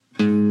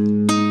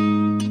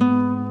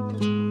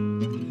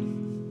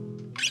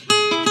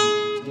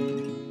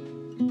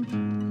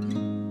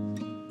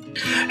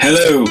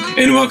Hello,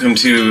 and welcome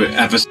to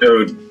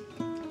episode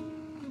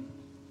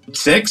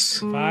 6?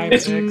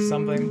 5, 6,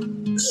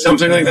 something.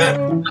 Something like that.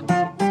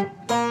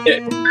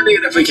 Yeah,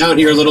 if we count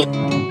your little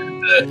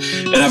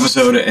an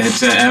episode,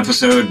 it's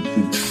episode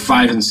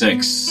 5 and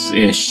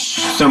 6-ish,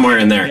 somewhere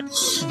in there.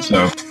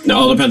 So, it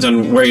all depends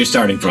on where you're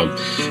starting from.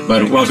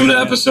 But welcome to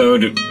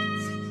episode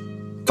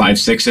 5,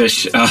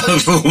 6-ish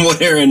of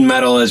Winter and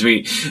Metal as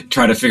we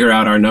try to figure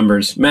out our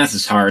numbers. Math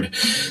is hard,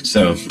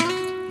 so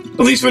at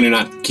least when you're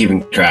not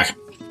keeping track.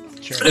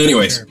 Sure,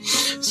 Anyways, sure.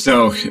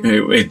 So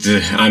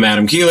I'm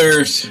Adam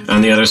Keeler.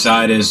 On the other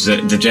side is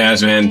the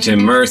jazz man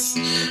Tim Mirth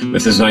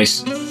with his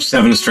nice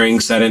 7-string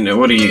set in.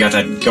 What do you got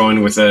that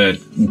going with a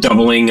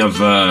doubling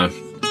of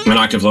an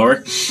octave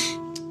lower?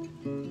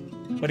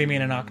 What do you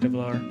mean an octave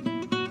lower?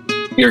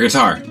 Your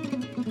guitar.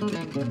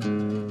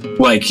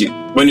 Like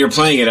when you're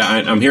playing it,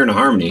 I'm hearing a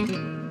harmony.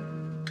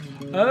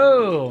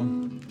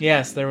 Oh,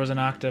 yes, there was an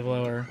octave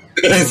lower.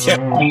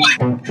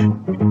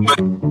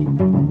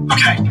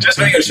 Okay, just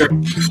making sure.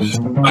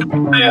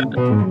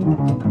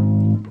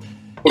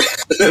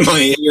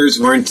 My ears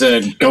weren't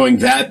going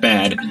that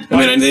bad.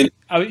 I mean,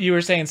 You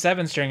were saying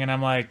 7-string, and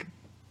I'm like,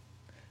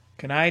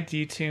 can I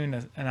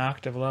detune an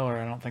octave lower?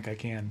 I don't think I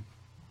can.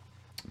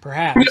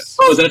 Perhaps.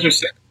 Oh, is that your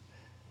 6?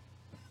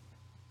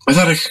 I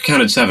thought I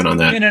counted 7 on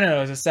that. No,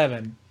 it was a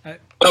 7.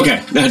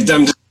 Okay.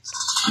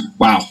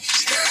 Wow.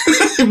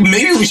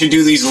 Maybe we should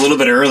do these a little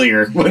bit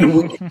earlier when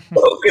we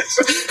focus.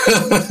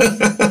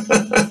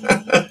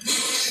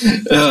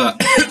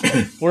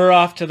 We're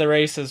off to the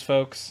races,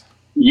 folks.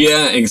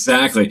 Yeah,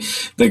 exactly.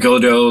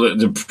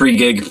 The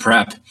pre-gig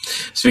prep.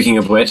 Speaking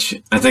of which,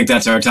 I think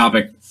that's our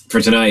topic for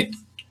tonight.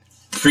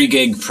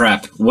 Pre-gig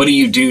prep. What do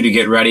you do to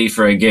get ready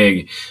for a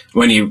gig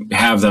when you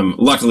have them?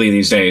 Luckily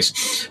these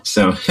days.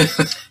 So.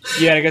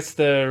 Yeah, I guess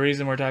the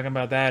reason we're talking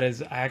about that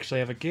is I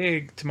actually have a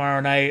gig tomorrow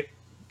night,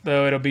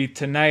 though it'll be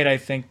tonight, I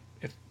think,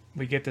 if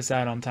we get this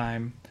out on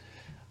time.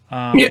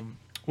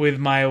 With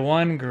my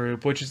one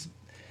group, which is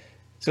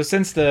so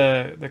since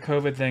the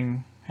COVID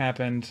thing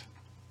happened.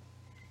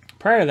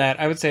 Prior to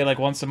that, I would say like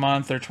once a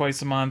month or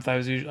twice a month. I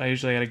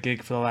usually had a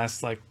gig for the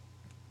last like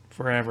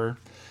forever.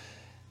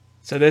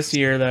 So this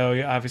year,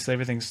 though, obviously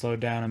everything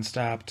slowed down and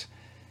stopped.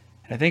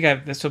 And I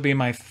think this will be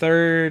my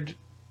third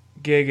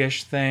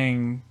gig-ish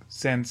thing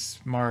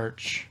since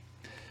March,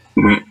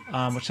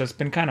 which has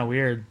been kind of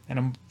weird. And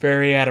I'm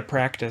very out of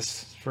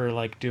practice for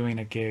like doing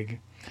a gig.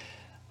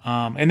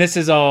 And this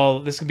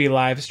could be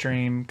live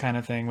stream kind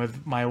of thing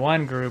with my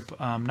one group,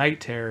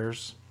 Night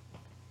Terrors.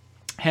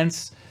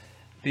 Hence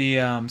the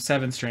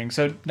 7-string.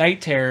 So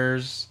Night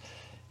Terrors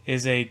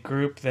is a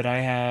group that I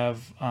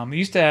have. We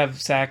used to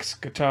have sax,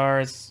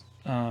 guitars,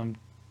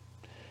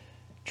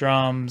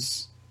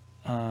 drums,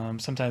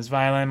 sometimes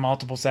violin,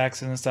 multiple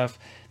saxes and stuff.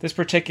 This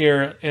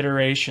particular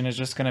iteration is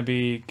just going to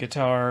be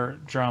guitar,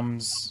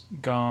 drums,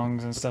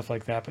 gongs, and stuff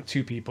like that, but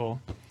 2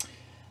 people.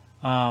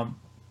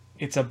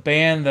 It's a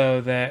band, though,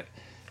 that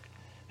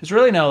there's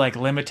really no like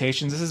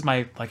limitations. This is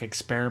my like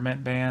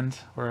experiment band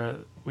where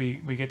we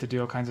get to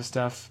do all kinds of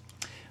stuff.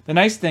 The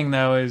nice thing,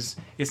 though, is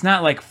it's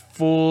not like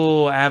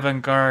full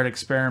avant-garde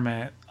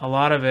experiment. A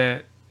lot of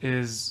it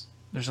is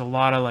there's a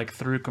lot of like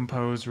through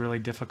composed, really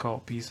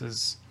difficult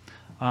pieces,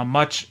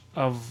 much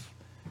of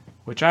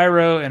which I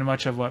wrote and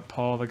much of what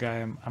Paul, the guy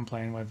I'm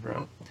playing with,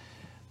 wrote.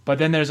 But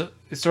then it's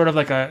sort of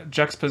like a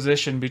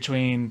juxtaposition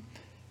between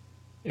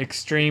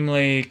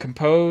extremely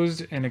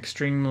composed and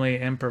extremely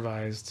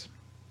improvised.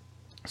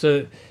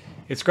 So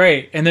it's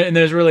great, and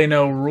there's really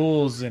no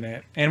rules in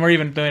it. And we're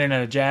even doing it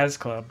at a jazz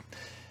club,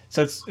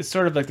 so it's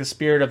sort of like the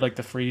spirit of like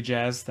the free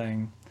jazz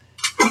thing.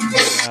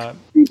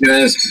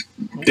 Jazz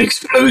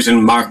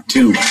Explosion Mark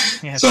II.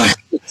 Yes. So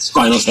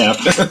Spinal Tap.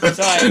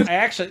 So I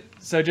actually,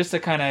 just to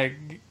kind of,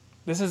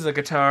 this is a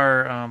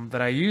guitar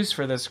that I use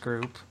for this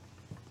group,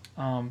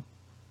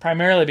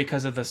 primarily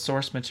because of the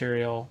source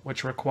material,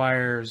 which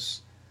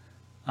requires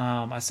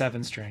a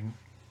 7-string.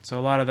 So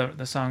a lot of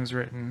the songs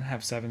written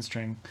have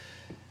 7-string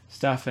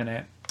stuff in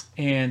it.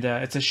 And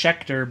it's a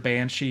Schecter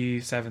Banshee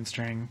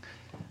 7-string.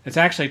 It's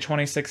actually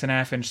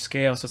 26.5-inch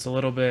scale, so it's a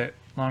little bit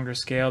longer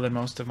scale than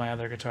most of my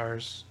other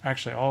guitars.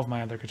 Actually, all of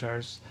my other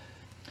guitars.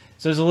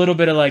 So there's a little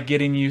bit of like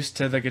getting used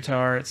to the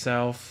guitar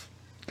itself.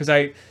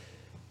 Because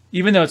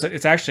even though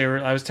it's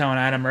actually, I was telling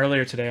Adam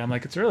earlier today, I'm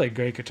like, it's a really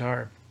great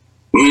guitar.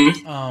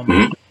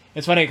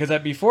 It's funny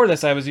because before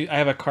this, I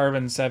have a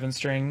Carbon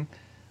 7-string,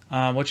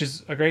 which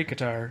is a great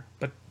guitar,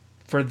 but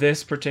for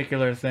this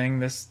particular thing,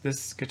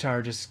 this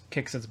guitar just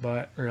kicks its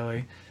butt,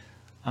 really.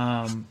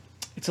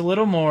 It's a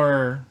little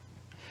more.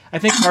 I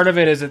think part of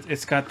it is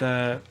it's got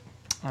a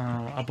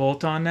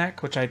bolt-on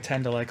neck, which I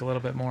tend to like a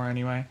little bit more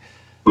anyway.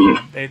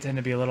 They tend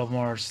to be a little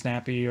more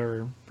snappy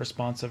or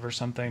responsive or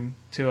something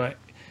to it.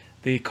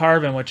 The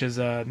Carbon, which is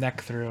a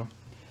neck through.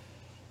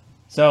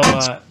 So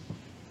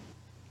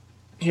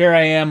here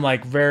I am,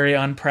 like very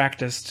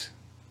unpracticed,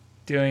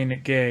 doing a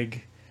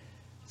gig.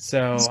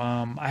 So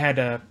I had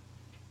to.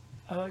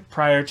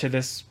 Prior to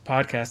this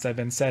podcast, I've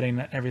been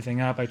setting everything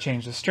up. I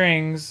changed the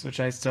strings, which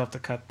I still have to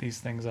cut these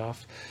things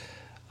off.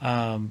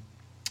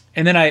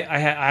 And then I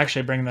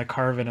actually bring the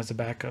Carvin as a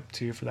backup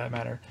too, for that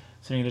matter.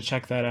 So you need to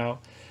check that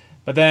out.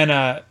 But then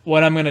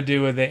what I'm going to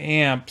do with the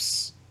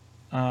amps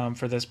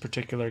for this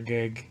particular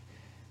gig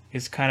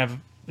is kind of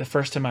the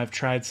first time I've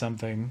tried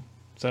something.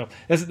 So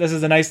this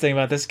is the nice thing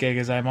about this gig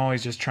is I'm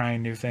always just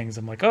trying new things.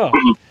 I'm like, oh,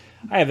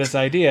 I have this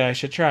idea. I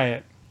should try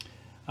it.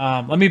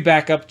 Let me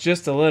back up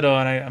just a little,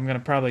 and I'm going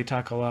to probably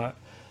talk a lot.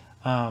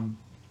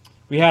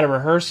 We had a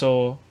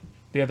rehearsal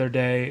the other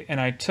day, and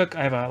I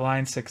have a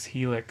Line 6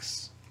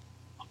 Helix,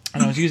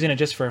 and I was using it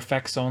just for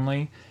effects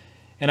only.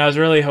 And I was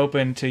really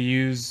hoping to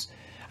use,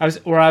 I was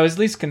at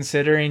least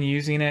considering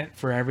using it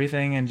for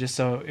everything, and just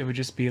so it would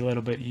just be a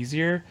little bit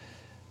easier.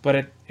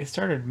 But it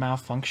started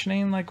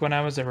malfunctioning, like when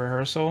I was at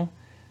rehearsal.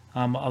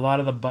 A lot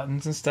of the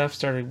buttons and stuff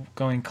started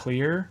going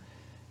clear,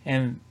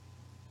 and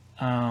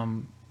I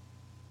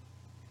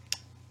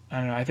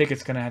don't know. I think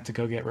it's gonna have to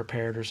go get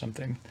repaired or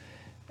something.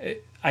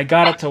 I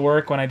got it to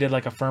work when I did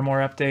like a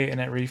firmware update, and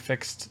it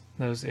refixed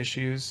those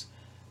issues.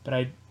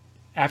 But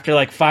after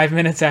like 5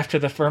 minutes after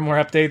the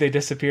firmware update, they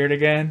disappeared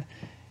again.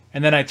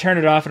 And then I turned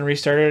it off and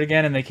restarted it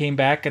again, and they came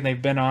back, and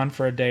they've been on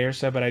for a day or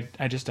so. But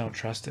I just don't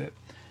trust it.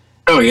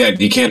 Oh yeah,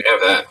 you can't have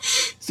that.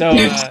 So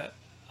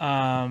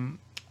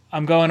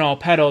I'm going all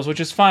pedals,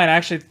 which is fine. I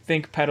actually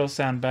think pedals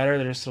sound better.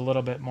 They're just a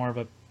little bit more of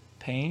a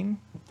pain.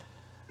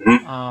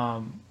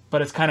 Mm-hmm.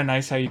 But it's kind of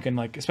nice how you can,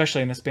 like,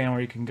 especially in this band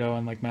where you can go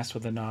and like mess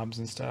with the knobs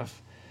and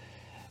stuff.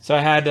 So I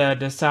had to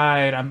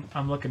decide.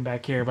 I'm looking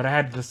back here, but I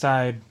had to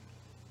decide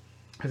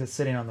because it's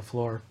sitting on the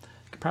floor.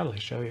 I could probably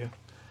show you.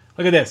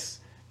 Look at this.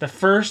 The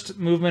first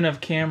movement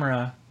of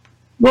camera.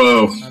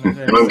 Whoa!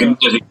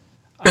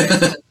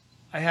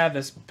 I have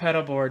this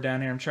pedal board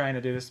down here. I'm trying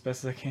to do this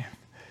best as I can.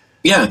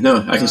 Yeah, no,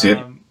 I can see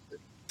it.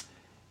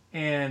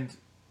 And,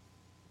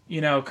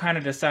 you know, kind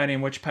of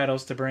deciding which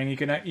pedals to bring. You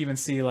can even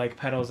see, like,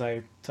 pedals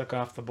I took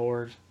off the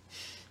board.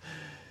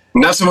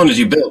 And that's the one that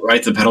you built,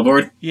 right? The pedal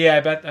board?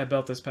 Yeah, I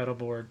built this pedal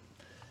board.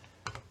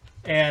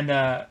 And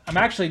I'm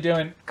actually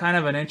doing kind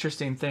of an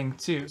interesting thing,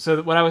 too.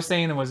 So what I was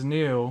saying that was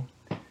new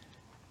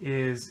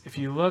is if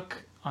you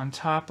look on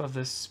top of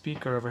this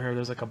speaker over here,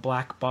 there's like a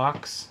black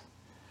box.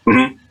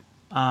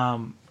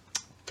 Mm-hmm.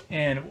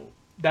 And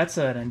that's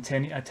an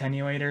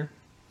attenuator.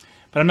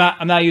 But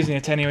I'm not using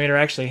attenuator.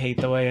 I actually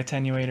hate the way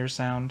attenuators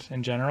sound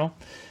in general.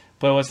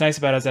 But what's nice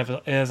about it is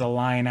it has a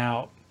line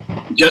out.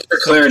 Just for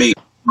clarity,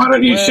 why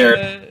don't you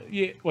share?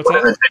 Yeah, what's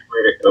that?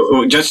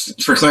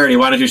 Just for clarity,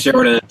 why don't you share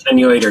what an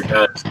attenuator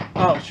does?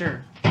 Oh,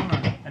 sure. Hold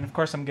on. And of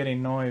course, I'm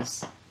getting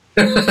noise.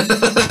 Turn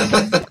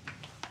that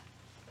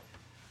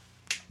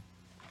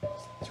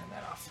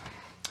off.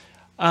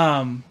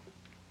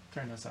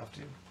 Turn this off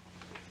too.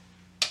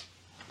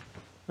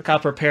 Look how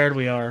prepared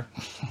we are.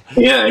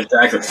 Yeah,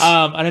 exactly.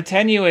 An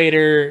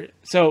attenuator.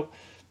 So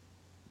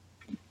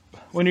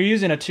when you're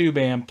using a tube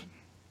amp,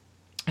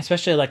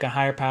 especially like a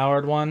higher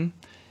powered one,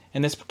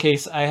 in this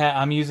case,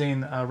 I'm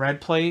using a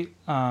Red Plate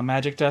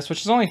Magic Dust,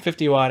 which is only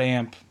 50 watt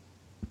amp.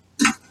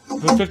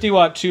 The 50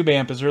 watt tube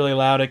amp is really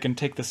loud. It can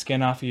take the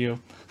skin off of you.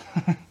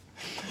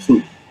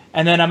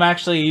 And then I'm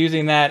actually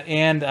using that,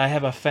 and I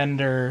have a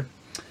Fender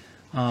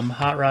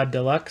Hot Rod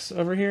Deluxe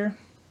over here.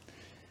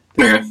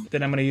 Okay.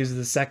 Then I'm going to use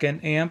the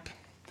second amp.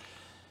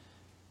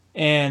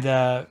 And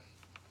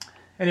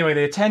anyway,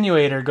 the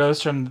attenuator goes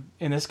from,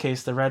 in this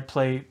case, the Red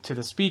Plate to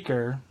the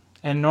speaker.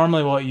 And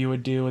normally what you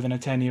would do with an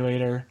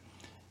attenuator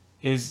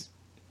is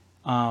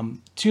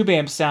tube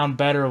amps sound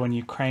better when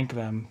you crank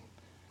them.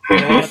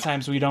 But a lot of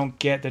times we don't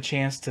get the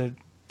chance to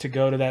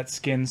go to that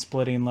skin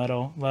splitting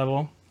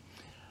level.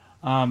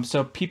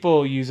 So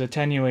people use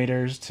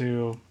attenuators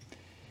to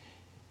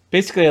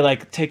basically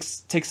like take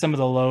some of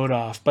the load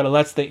off, but it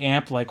lets the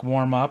amp like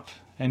warm up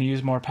and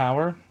use more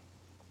power.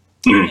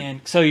 And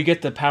so you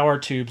get the power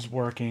tubes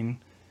working,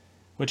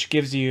 which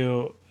gives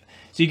you,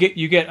 so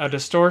you get a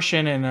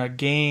distortion and a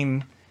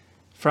gain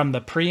from the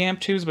preamp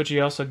tubes, but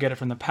you also get it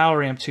from the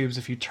power amp tubes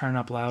if you turn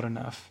up loud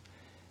enough.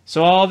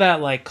 So all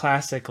that like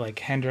classic like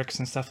Hendrix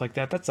and stuff like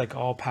that, that's like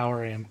all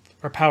power amp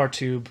or power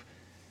tube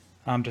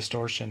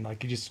distortion.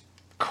 Like you just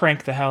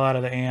crank the hell out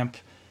of the amp,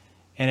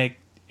 and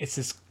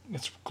it's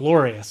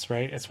glorious,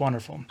 right? It's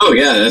wonderful. Oh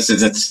yeah,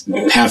 that's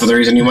half of the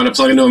reason you want to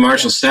plug into a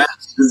Marshall Stat.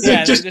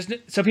 Yeah,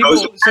 so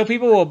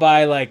people will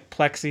buy like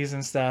plexis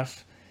and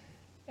stuff,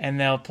 and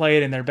they'll play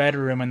it in their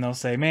bedroom, and they'll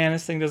say, "Man,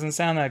 this thing doesn't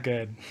sound that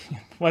good."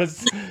 But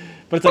it's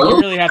like you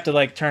really have to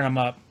like turn them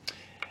up.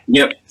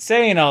 Yep.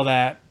 Saying all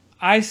that,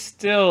 I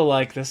still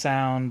like the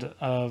sound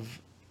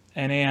of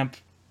an amp,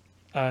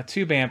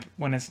 tube amp,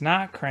 when it's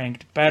not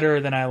cranked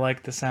better than I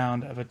like the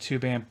sound of a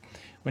tube amp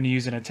when you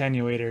use an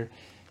attenuator.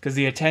 Because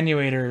the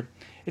attenuator,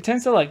 it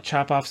tends to like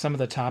chop off some of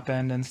the top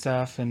end and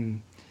stuff,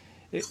 and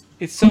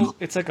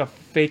it's like a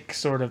fake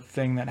sort of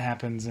thing that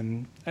happens,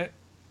 and I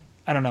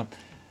don't know.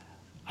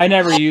 I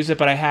never use it,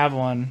 but I have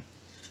one.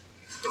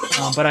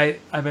 But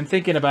I've been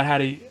thinking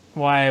about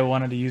why I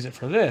wanted to use it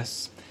for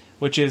this,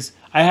 which is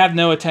I have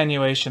no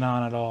attenuation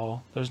on at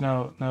all. There's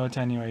no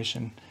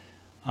attenuation.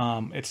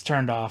 It's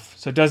turned off,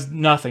 so it does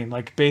nothing.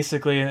 Like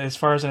basically, as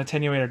far as an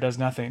attenuator, it does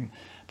nothing.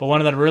 But one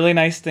of the really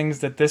nice things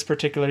that this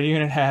particular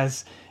unit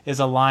has is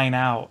a line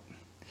out.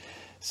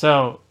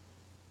 So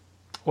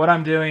what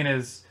I'm doing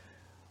is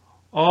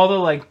all the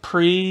like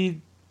it's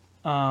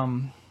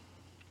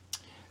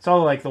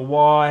all like the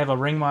wah. I have a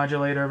ring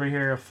modulator over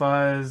here, a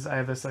fuzz. I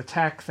have this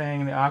attack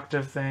thing, the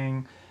octave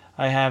thing.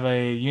 I have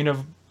a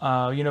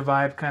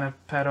univibe kind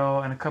of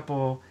pedal and a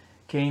couple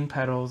gain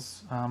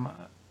pedals,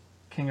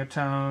 King of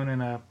Tone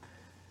and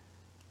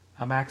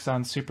a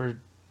Maxon Super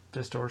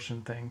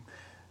Distortion thing,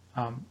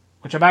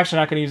 which I'm actually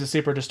not going to use the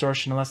Super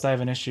Distortion unless I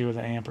have an issue with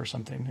an amp or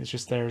something. It's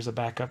just there as a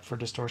backup for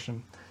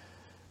distortion.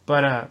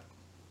 But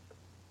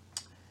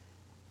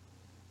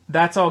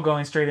that's all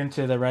going straight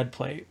into the red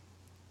plate.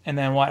 And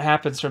then what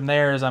happens from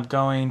there is I'm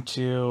going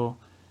to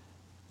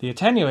the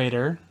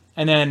attenuator,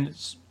 and then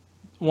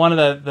one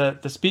of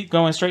the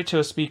going straight to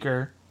a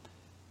speaker,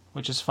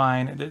 which is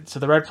fine. So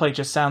the red plate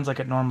just sounds like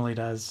it normally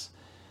does.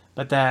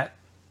 But that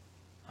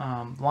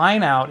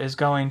line out is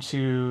going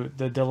to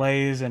the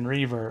delays and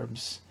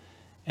reverbs.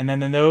 And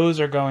then those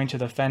are going to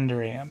the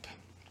Fender amp.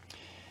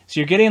 So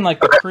you're getting like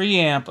the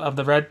preamp of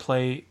the red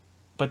plate,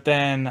 but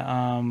then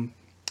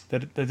the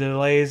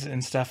delays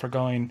and stuff are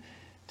going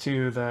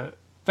to the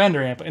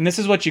Fender amp. And this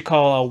is what you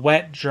call a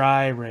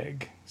wet-dry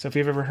rig. So if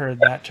you've ever heard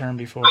that term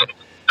before.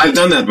 I've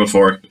done that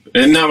before,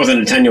 and not with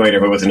an attenuator,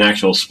 but with an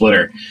actual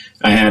splitter.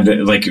 I had,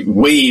 like,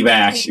 way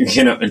back, I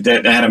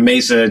had a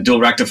Mesa dual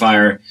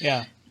rectifier,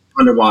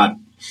 100 watt,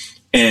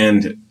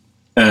 and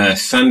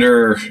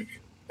Fender,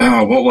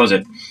 what was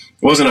it?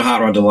 It wasn't a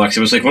Hot Rod Deluxe.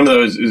 It was like one of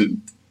those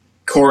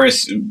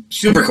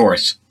Super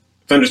Chorus,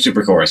 Fender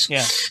Super Chorus.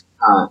 Yeah.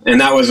 And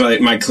that was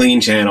like my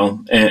clean channel,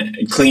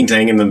 clean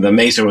thing, and then the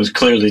Mesa was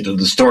clearly the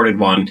distorted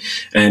one,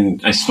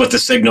 and I split the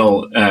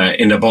signal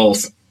into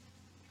both.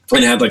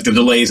 And it had like the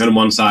delays on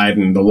one side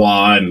and the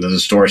wah and the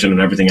distortion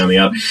and everything on the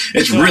other.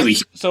 It's really...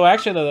 So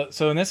actually,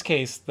 so in this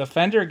case, the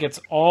Fender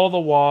gets all the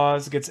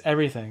wahs, gets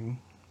everything.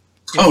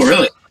 Oh,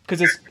 really?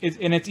 Because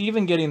it's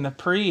even getting the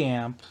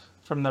preamp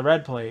from the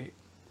red plate,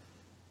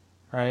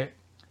 right?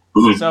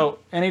 Mm-hmm. So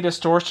any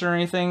distortion or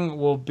anything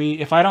will be...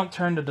 If I don't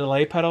turn the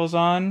delay pedals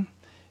on,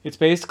 it's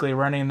basically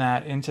running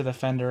that into the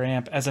Fender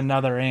amp as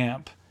another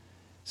amp.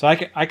 So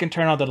I can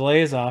turn all the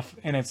delays off,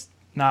 and it's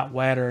not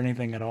wet or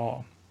anything at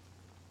all.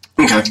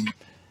 Okay.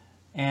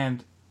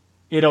 And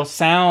it'll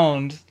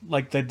sound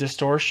like the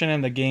distortion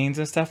and the gains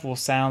and stuff will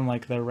sound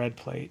like the red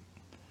plate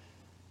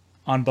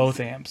on both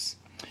amps.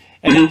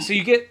 And so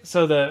you get,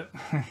 the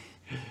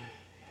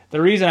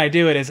reason I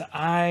do it is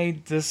I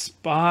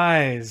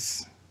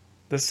despise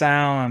the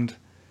sound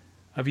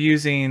of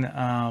using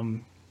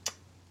a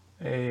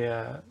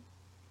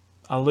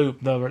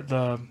loop,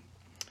 the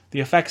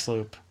effects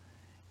loop.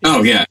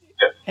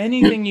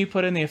 Anything you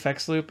put in the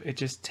effects loop, it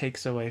just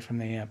takes away from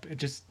the amp. It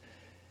just...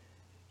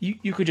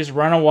 You could just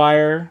run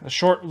a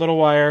short little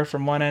wire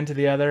from one end to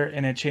the other,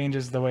 and it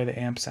changes the way the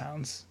amp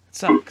sounds. It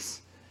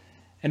sucks.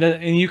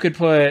 And you could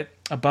put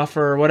a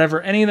buffer or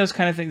whatever, any of those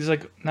kind of things. There's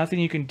like nothing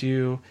you can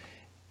do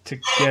to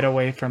get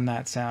away from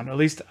that sound. At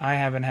least I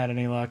haven't had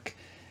any luck.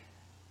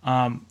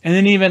 And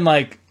then even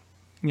like,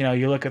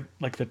 you look at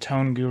like the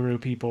Tone Guru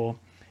people,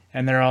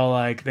 and they're all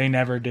like, they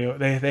never do it.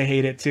 They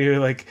hate it too.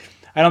 Like,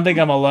 I don't think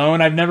I'm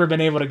alone. I've never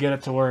been able to get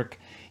it to work.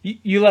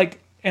 You like,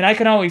 and I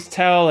can always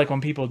tell like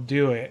when people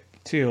do it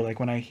too, like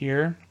when I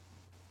hear,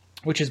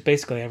 which is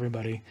basically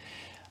everybody,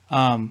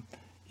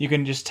 you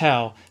can just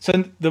tell. So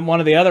one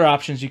of the other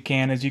options you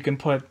can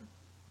put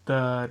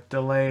the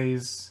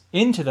delays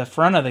into the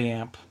front of the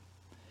amp,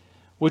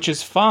 which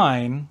is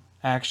fine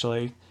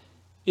actually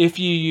if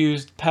you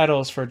use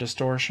pedals for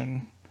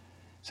distortion.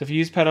 So if you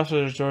use pedals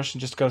for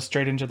distortion, just go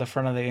straight into the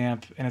front of the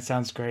amp and it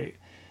sounds great.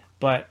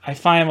 But I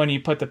find when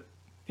you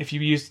if you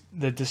use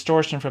the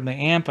distortion from the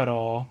amp at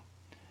all,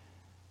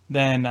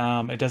 then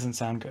it doesn't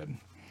sound good.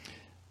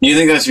 You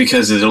think that's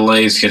because the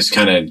delays just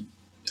kind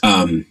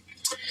of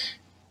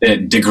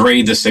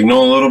degrade the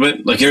signal a little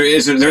bit? Like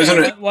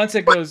once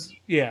it goes,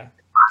 yeah,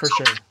 for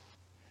sure.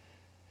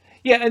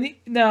 Yeah, and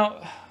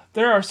now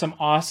there are some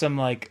awesome,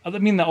 like, I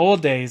mean, the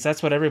old days,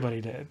 that's what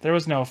everybody did. There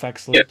was no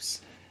effects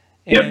loops,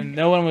 and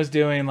no one was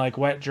doing like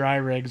wet dry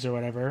rigs or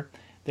whatever.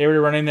 They were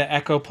running the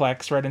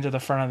Echoplex right into the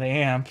front of the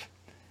amp,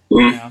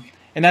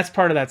 and that's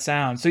part of that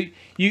sound. So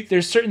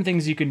there's certain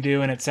things you can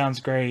do, and it sounds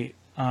great.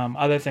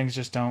 Other things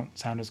just don't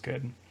sound as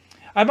good.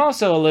 I'm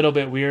also a little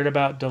bit weird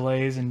about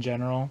delays in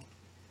general.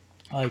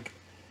 Like,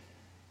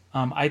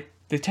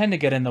 they tend to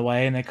get in the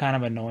way and they kind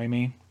of annoy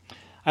me.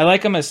 I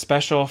like them as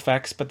special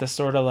effects, but the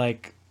sort of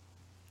like,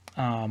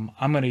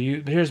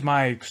 here's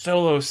my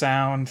solo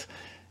sound,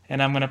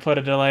 and I'm gonna put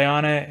a delay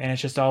on it, and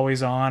it's just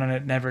always on, and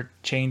it never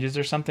changes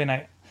or something.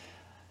 I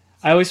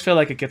always feel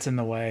like it gets in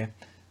the way.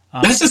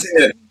 That's the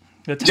thing.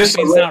 The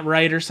timing's not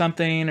right or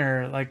something,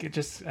 or like it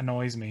just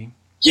annoys me.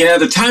 Yeah,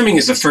 the timing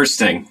is the first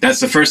thing. That's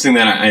the first thing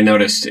that I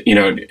noticed.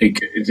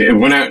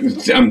 When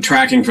I'm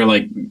tracking for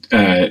like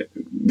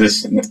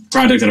this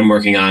project that I'm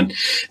working on,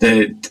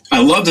 I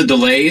love the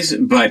delays,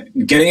 but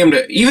getting them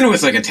to, even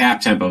with like a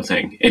tap tempo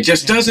thing, it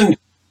just doesn't.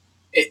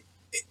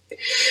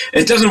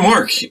 it doesn't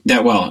work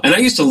that well. And I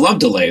used to love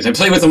delays. I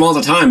play with them all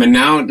the time. And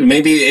now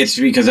maybe it's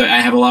because I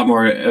have a lot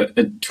more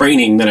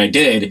training than I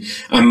did.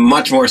 I'm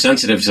much more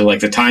sensitive to like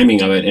the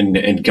timing of it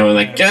and going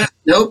like,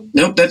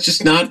 nope, that's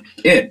just not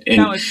it. And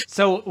no,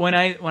 so when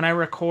I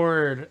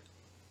record,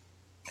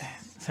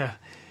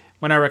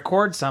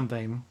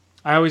 something,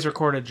 I always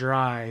record it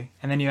dry,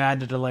 and then you add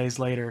the delays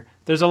later.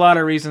 There's a lot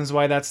of reasons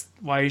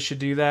why you should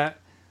do that.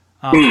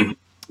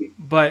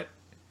 But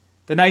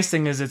the nice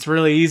thing is it's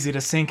really easy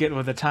to sync it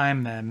with the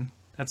time then.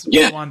 That's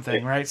one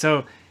thing, right?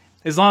 So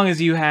as long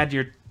as you set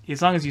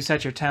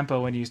your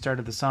tempo when you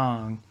started the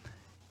song,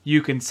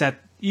 you can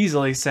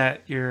easily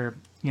set your,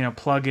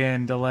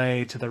 plug-in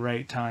delay to the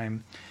right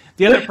time.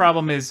 The other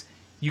problem is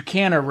you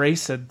can't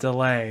erase a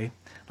delay.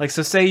 Like,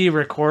 so say you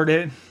record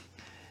it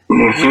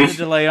with the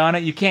delay on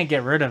it, you can't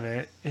get rid of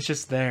it. It's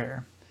just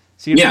there.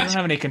 So you don't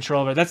have any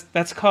control over it.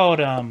 That's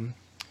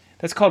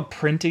called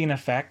printing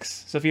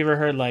effects. So if you ever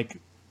heard like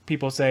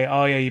people say,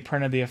 "Oh yeah, you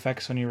printed the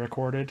effects when you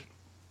recorded,"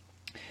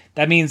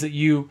 that means that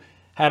you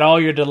had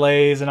all your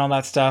delays and all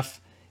that stuff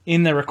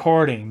in the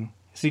recording,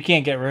 so you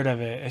can't get rid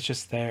of it. It's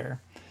just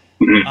there.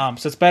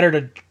 So it's better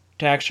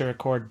to actually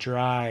record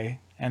dry,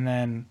 and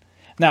then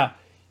now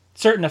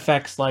certain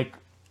effects like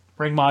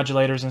ring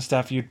modulators and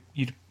stuff, you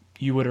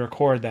would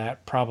record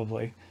that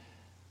probably,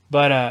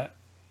 but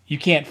you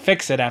can't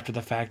fix it after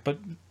the fact. But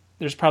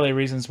there's probably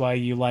reasons why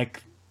you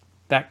like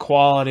that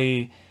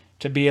quality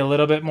to be a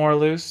little bit more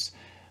loose.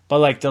 But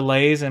like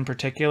delays in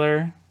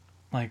particular,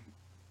 like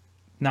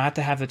not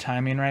to have the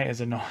timing right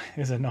is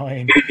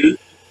annoying.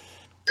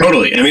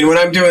 Totally. I mean, when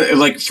I'm doing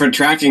like for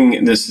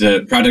tracking this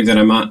project that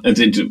I'm on,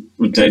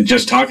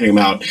 just talking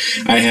about,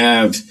 I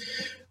have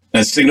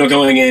a signal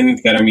going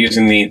in that I'm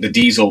using the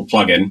Diesel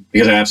plugin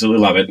because I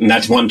absolutely love it, and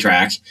that's one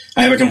track.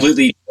 I have a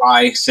completely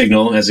dry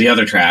signal as the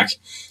other track,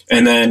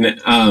 and then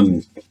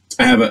I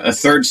have a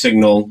third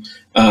signal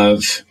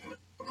of.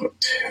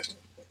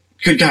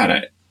 Good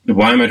God!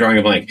 Why am I drawing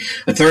a blank?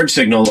 A third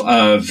signal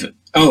of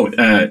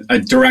a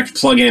direct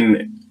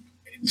plugin,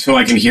 so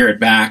I can hear it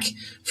back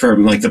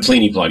from like the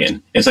Plini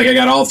plugin. It's like I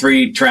got all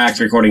three tracks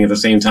recording at the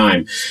same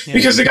time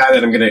because the guy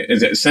that I'm going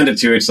to send it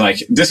to, it's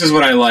like, this is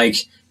what I like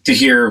to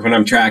hear when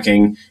I'm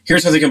tracking.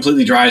 Here's something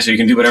completely dry so you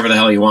can do whatever the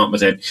hell you want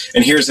with it.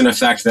 And here's an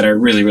effect that I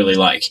really, really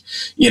like,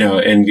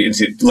 and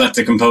let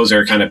the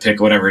composer kind of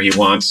pick whatever he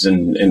wants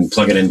and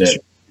plug it into his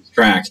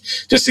track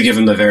just to give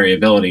him the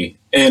variability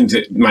and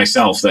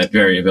myself that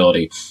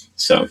variability.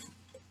 So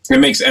it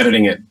makes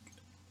editing it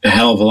a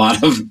hell of a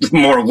lot of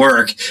more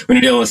work when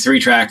you're dealing with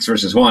three tracks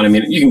versus one. I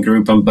mean, you can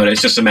group them, but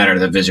it's just a matter of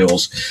the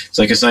visuals. It's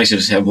like, it's nice to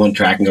just have one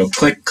track and go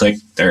click, click,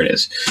 there it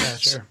is. Yeah,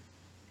 sure.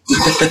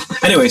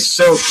 Anyway,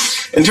 so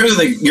in terms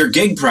of your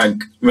gig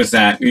prog with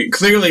that,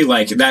 clearly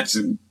like that's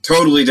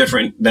totally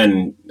different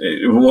than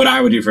what I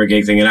would do for a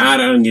gig thing. And I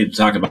don't need to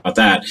talk about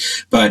that.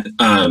 But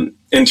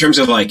in terms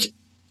of like,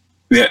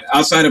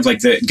 outside of like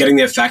getting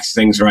the effects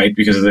things right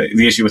because of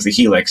the issue with the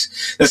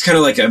Helix, that's kind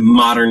of like a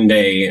modern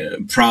day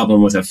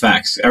problem with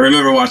effects. I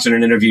remember watching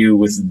an interview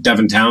with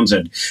Devin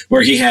Townsend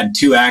where he had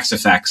 2-axe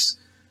effects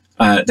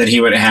that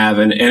he would have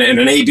and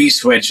an A/B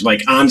switch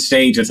like on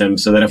stage with him,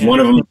 so that if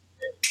one of them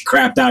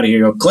crapped out, he'd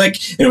go click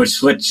and it would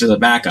switch to the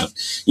backup,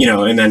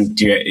 and then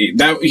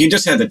that he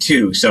just had the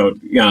two. So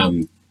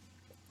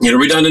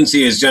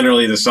redundancy is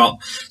generally the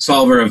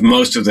solver of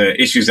most of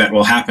the issues that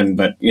will happen.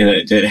 But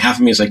half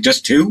of me is like,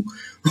 just two?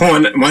 Why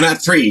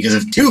not three? Because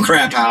if two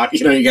crap out,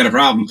 you got a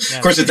problem. Yeah,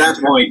 of course, at that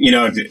point,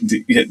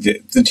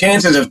 the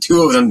chances of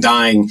two of them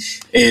dying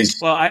is...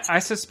 Well, I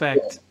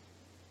suspect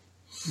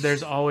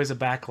there's always a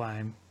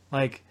backline.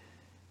 Like,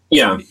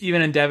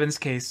 even in Devin's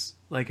case,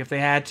 like if they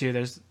had to,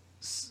 there's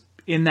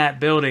in that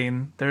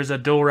building, there's a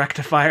dual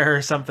rectifier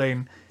or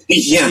something.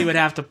 Yeah, he would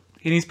have to.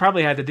 And he's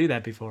probably had to do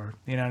that before.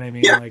 You know what I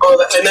mean? Yeah,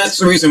 and that's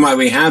the reason why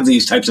we have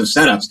these types of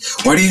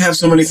setups. Why do you have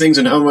so many things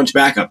and how much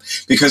backup?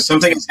 Because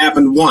something has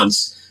happened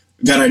once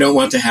that I don't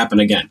want to happen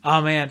again. Oh,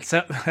 man.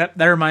 So that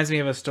reminds me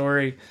of a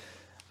story.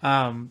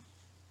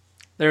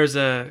 There's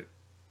a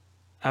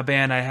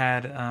band I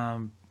had,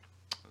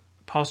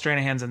 Paul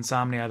Stranahan's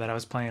Insomnia, that I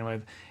was playing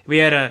with. We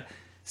had a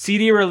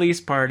CD release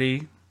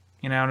party,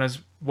 and it was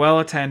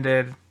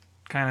well-attended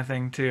kind of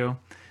thing, too.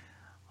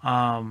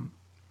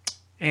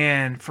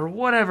 And for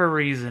whatever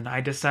reason,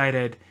 I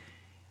decided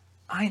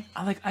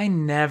I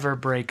never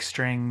break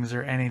strings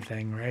or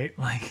anything, right?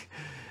 Like,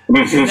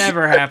 it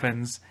never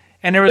happens.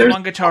 And there was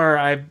one guitar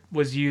I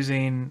was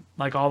using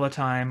like all the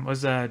time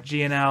was a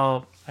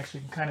G&L.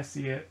 Actually, you can kind of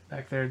see it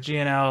back there.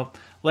 G&L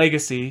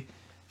Legacy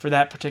for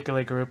that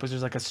particular group, which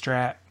is like a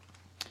Strat.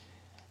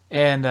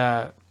 And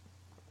I'm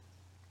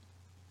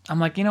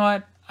like, you know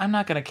what? I'm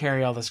not gonna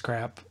carry all this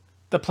crap.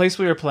 The place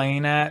we were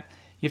playing at,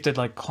 you have to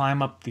like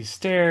climb up these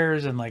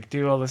stairs and like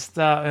do all this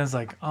stuff. And it's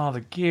like all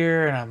the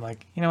gear. And I'm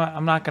like, you know what?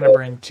 I'm not going to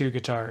bring 2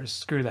 guitars.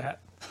 Screw that.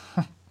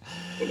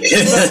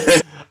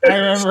 I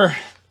remember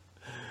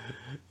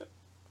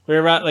we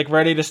were about like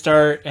ready to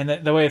start. And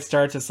the way it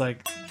starts, it's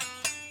like,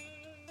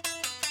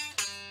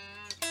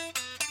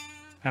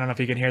 I don't know if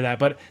you can hear that,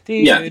 but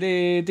Yeah.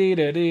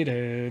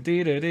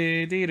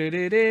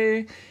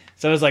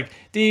 so it was like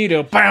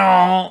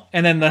bow,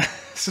 and then the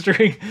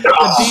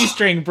the D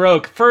string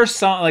broke. First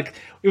song, like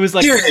it was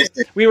like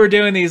Seriously? we were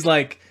doing these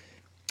like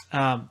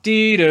like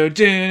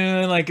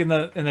and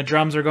the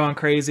drums are going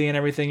crazy and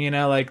everything, you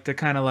know, like to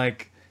kind of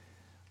like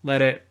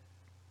let it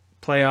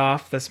play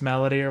off this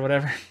melody or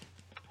whatever.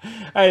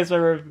 I just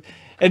remember,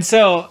 and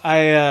so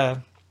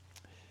I'm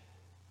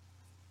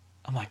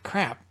like,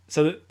 crap.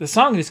 So the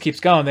song just keeps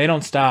going. They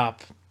don't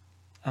stop.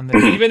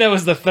 Even though it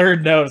was the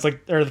third note, it's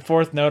like, or the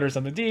fourth note or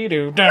something.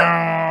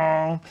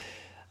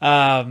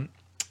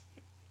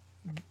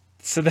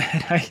 So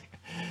then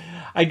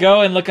I go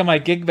and look at my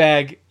gig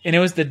bag, and it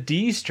was the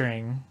D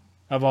string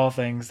of all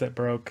things that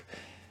broke,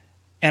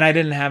 and I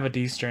didn't have a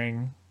D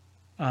string.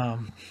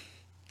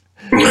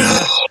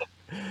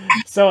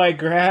 So I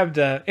grabbed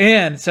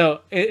and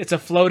so it's a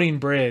floating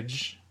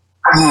bridge.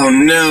 Oh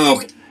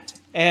no!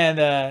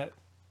 And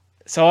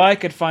so all I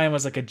could find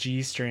was like a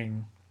G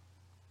string.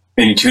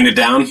 And you tuned it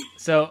down?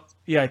 So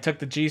yeah, I took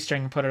the G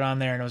string and put it on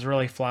there, and it was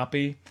really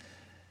floppy.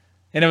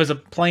 And it was a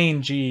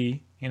plain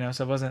G, you know,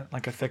 so it wasn't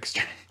like a thick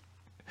string.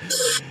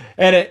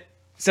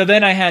 So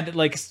then I had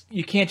like,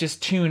 you can't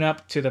just tune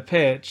up to the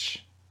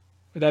pitch.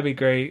 That'd be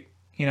great.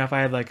 You know, if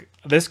I had like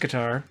this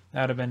guitar,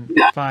 that would have been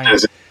fine.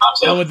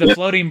 But with the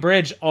floating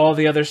bridge, all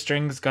the other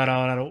strings got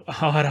all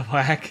out of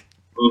whack.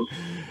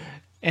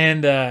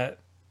 And I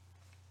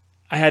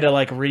had to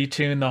like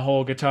retune the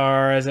whole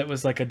guitar as it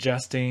was like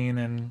adjusting.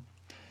 And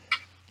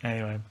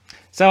anyway,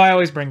 so I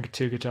always bring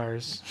two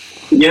guitars.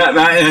 Yeah,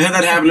 I had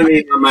that happen to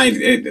me on my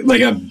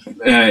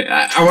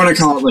I want to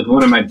call it like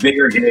one of my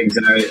bigger gigs.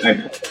 I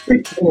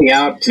was coming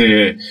out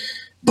to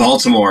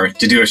Baltimore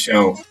to do a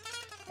show,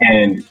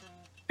 and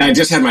I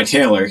just had my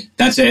Taylor.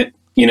 That's it,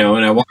 you know.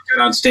 And I walked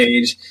out on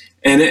stage,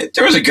 and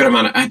there was a good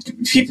amount of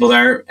people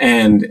there,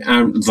 and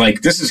I'm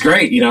like, "This is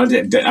great," you know.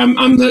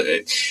 I'm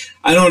the.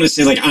 I don't want to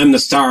say like I'm the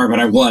star, but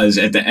I was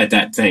at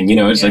that thing. You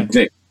know, it's like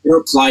they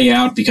don't fly you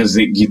out because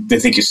they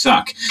think you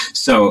suck.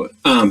 So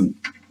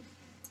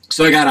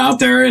so I got out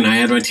there, and I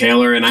had my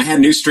Taylor, and I had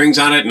new strings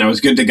on it, and I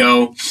was good to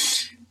go.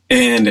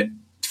 And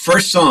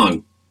first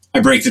song, I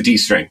break the D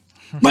string.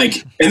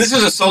 Like, and this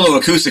is a solo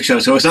acoustic show,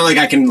 so it's not like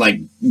I can like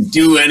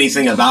do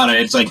anything about it.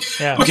 It's like,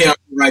 okay, I'll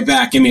be right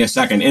back. Give me a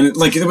second. And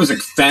like, it was the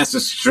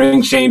fastest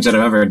string change that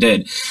I've ever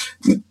did.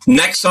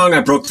 Next song, I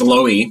broke the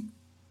low E,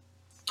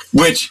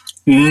 which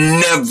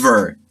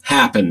never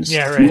happens.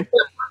 Yeah, right.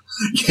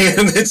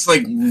 And it's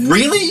like,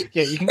 really?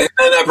 Yeah, you can. And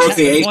then I broke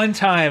the A one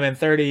time in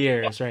 30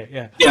 years, right?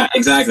 Yeah. Yeah,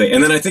 exactly.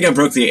 And then I think I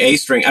broke the A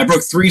string. I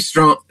broke three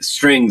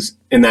strings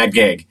in that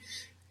gig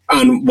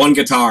on one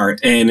guitar,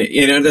 and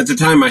at the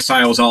time my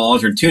style was all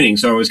altered tuning,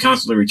 so I was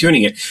constantly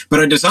retuning it.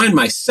 But I designed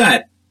my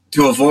set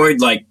to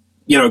avoid like,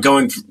 you know,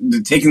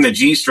 taking the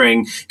G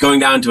string, going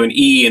down to an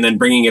E, and then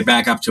bringing it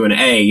back up to an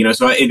A. You know,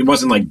 so it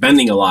wasn't like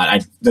bending a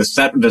lot. The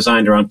set was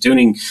designed around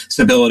tuning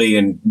stability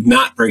and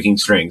not breaking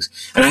strings.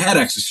 And I had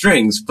extra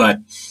strings, but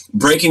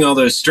breaking all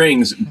those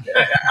strings,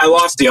 I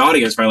lost the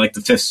audience by like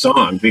the fifth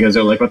song because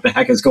they're like, "What the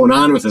heck is going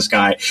on with this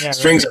guy?" Yeah,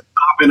 strings are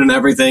popping and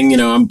everything. You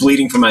know, I'm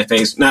bleeding from my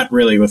face. Not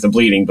really with the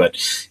bleeding, but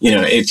you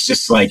know, it's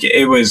just like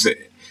it was.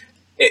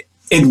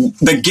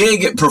 The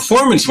gig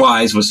performance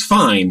wise was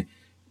fine,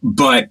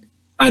 but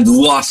I'd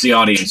lost the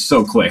audience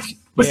so quick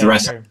with the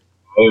rest. Sure.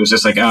 It was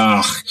just like,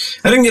 I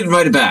didn't get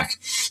invited back.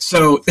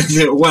 So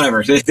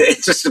whatever.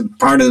 It's just a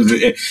part of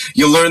it.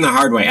 You'll learn the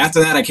hard way. After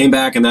that, I came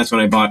back, and that's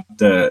when I bought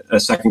a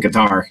second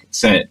guitar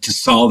set to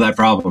solve that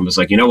problem. It's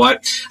like, you know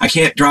what? I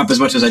can't drop as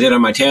much as I did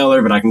on my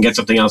Taylor, but I can get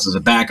something else as a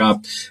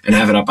backup and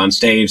have it up on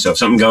stage. So if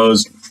something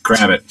goes,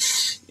 grab it.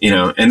 You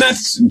know, and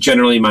that's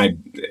generally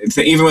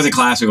even with a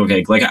classical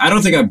gig. Like, I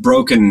don't think I've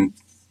broken,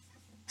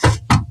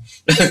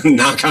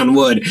 knock on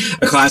wood,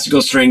 a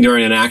classical string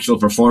during an actual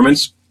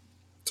performance.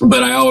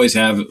 But I always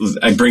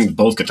I bring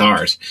both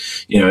guitars.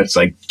 You know, it's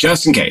like,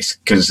 just in case,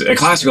 because a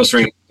classical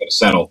string is going to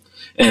settle.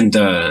 And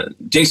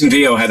Jason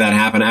Vio had that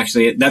happen.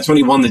 Actually, that's when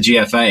he won the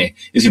GFA,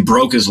 is he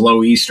broke his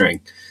low E string.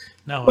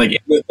 No.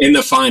 Like, in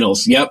the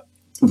finals. Yep.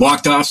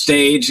 Walked off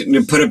stage,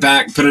 put it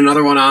back, put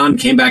another one on,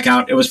 came back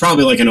out. It was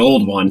probably like an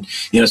old one,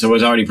 you know, so it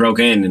was already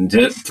broken, and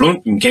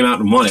came out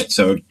and won it.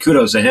 So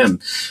kudos to him.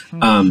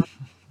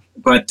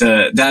 But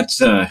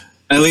that's...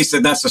 at least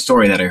that's the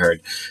story that I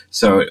heard.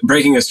 So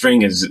breaking a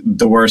string is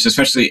the worst,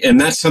 especially,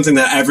 and that's something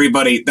that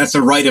that's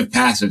a rite of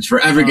passage for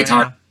every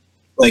guitar. Yeah.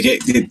 Like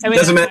it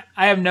doesn't matter.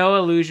 I have no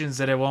illusions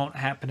that it won't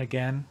happen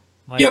again.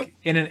 Like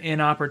in an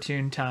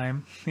inopportune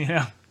time, you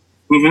know.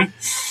 Mm-hmm.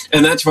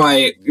 And that's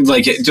why,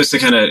 like, just to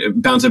kind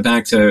of bounce it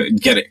back to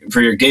get it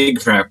for your gig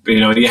prep, you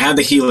know, you had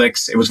the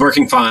Helix, it was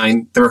working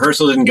fine. The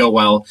rehearsal didn't go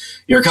well.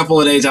 You're a couple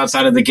of days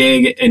outside of the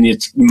gig, and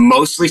it's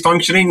mostly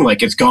functioning.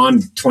 Like, it's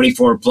gone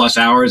 24 plus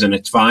hours, and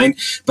it's fine.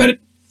 But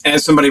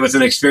as somebody with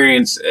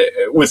experience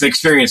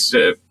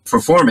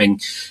performing,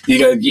 you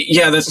go,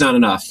 yeah, that's not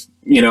enough.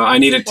 You know, I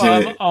needed to.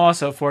 I'm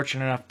also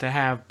fortunate enough to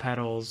have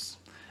pedals.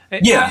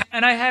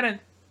 And I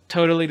hadn't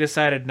totally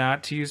decided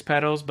not to use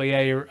pedals, but yeah,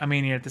 you're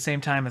at the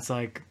same time, it's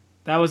like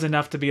that was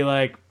enough to be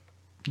like,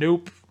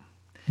 nope.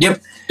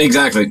 Yep,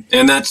 exactly.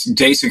 And that's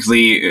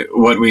basically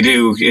what we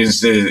do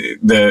is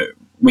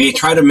we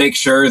try to make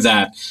sure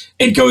that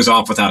it goes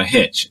off without a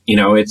hitch. You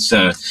know, this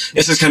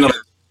is kind of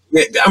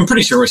like, I'm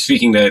pretty sure we're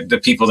speaking to the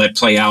people that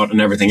play out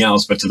and everything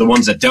else, but to the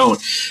ones that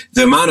don't,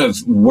 the amount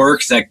of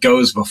work that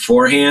goes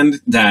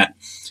beforehand that,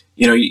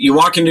 you know, you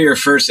walk into your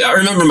first, I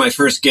remember my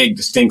first gig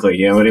distinctly,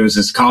 you know, and it was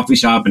this coffee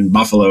shop in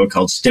Buffalo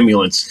called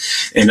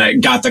Stimulants. And I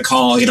got the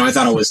call, you know, I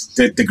thought it was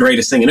the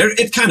greatest thing. And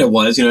it kind of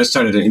was, you know, it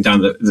started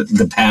down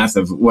the path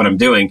of what I'm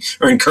doing,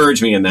 or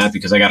encouraged me in that,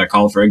 because I got a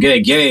call for a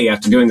gig. Yay,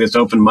 after doing this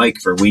open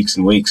mic for weeks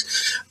and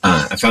weeks,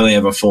 I finally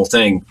have a full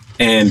thing.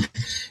 And,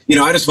 you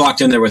know, I just walked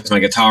in there with my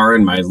guitar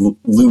and my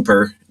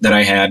looper that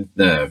I had.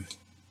 God,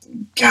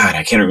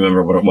 I can't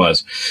remember what it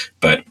was.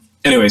 But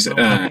anyways,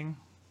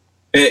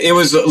 it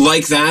was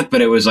like that,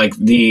 but it was like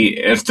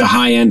the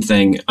high end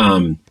thing.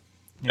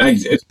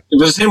 It was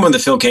the same one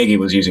that Phil Keaggy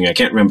was using. I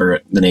can't remember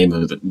the name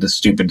of the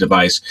stupid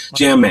device.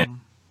 Jam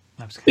Man.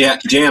 Yeah,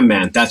 Jam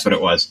Man. That's what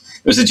it was.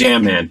 It was a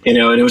Jam Man. You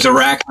know, and it was a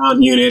rack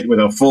mount unit with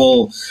a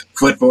full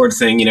footboard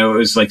thing. You know, it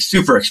was like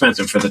super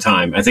expensive for the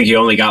time. I think you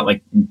only got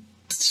like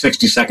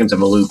 60 seconds of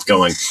a loop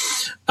going.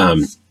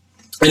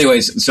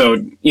 Anyways,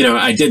 so, you know,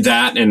 I did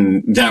that,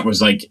 and that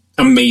was like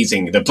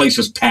amazing. The place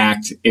was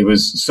packed. It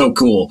was so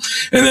cool.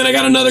 And then I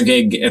got another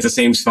gig at the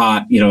same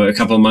spot, you know, a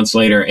couple of months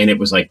later, and it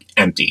was like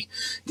empty.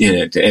 You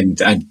know, and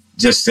I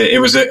just,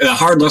 it was a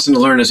hard lesson to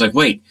learn. It's like,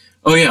 wait,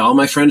 oh yeah, all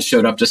my friends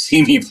showed up to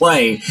see me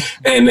play,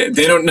 and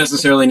they don't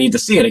necessarily need to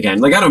see it again.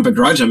 Like, I don't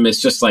begrudge them.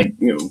 It's just like,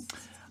 you know.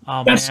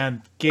 Oh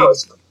man,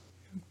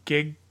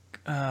 gig,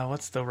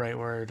 what's the right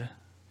word?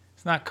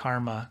 It's not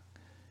karma.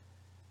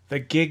 The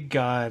gig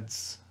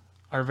gods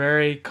are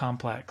very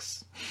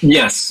complex.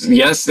 Yes,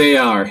 they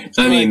are.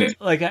 I mean,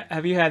 like,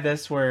 have you had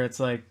this where it's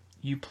like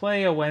you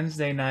play a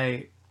Wednesday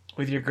night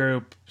with your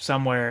group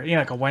somewhere, you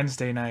know, like a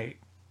Wednesday night,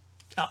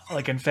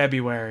 like in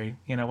February,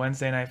 you know,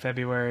 Wednesday night,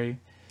 February,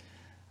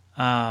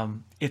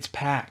 it's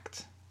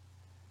packed.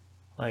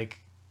 Like,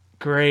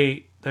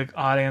 great. The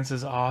audience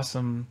is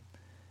awesome.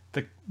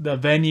 The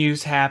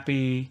venue's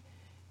happy.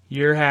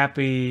 You're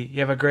happy. You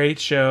have a great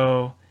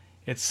show.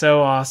 It's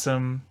so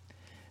awesome.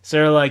 So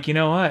they're like, you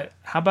know what?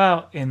 How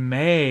about in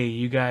May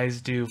you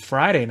guys do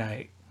Friday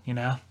night? You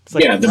know, it's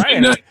like Friday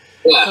night.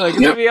 Yeah, like,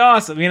 it's gonna be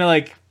awesome. You know,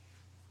 like,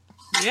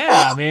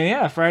 yeah, I mean,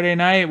 yeah, Friday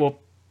night we'll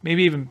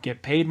maybe even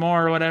get paid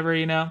more or whatever.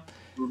 You know,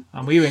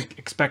 we even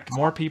expect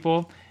more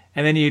people,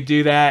 and then you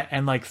do that,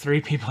 and like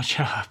 3 people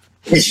show up.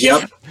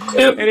 Yep.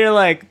 And you're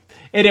like,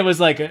 and it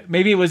was like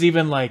maybe it was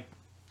even like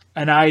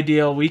an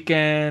ideal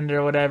weekend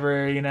or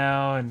whatever, you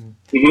know, and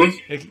you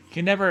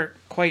can never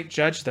quite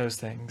judge those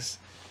things.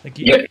 Like,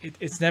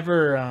 it's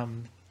never,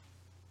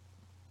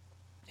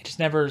 it just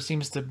never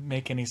seems to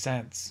make any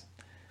sense.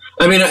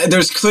 I mean,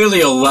 there's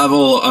clearly a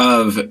level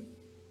of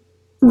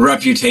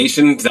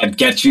reputation that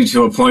gets you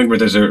to a point where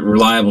there's a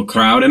reliable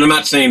crowd. And I'm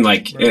not saying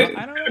like,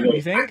 I don't know.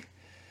 You think?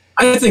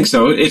 I think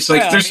so. It's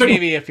like, there's certain,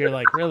 maybe if you're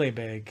like really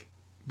big,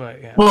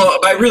 but yeah. Well,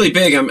 by really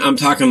big, I'm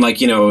talking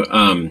like, you know,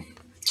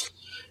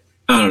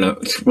 I don't know.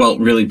 Well,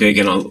 really big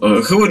in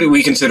who would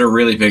we consider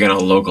really big on a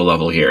local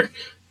level here?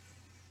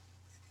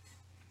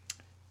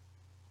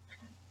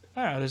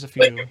 I don't know, there's a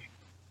few.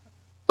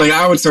 Like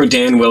I would throw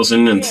Dan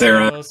Wilson and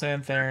Theron.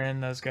 Wilson, Theron,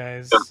 those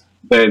guys.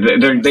 They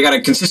got a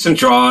consistent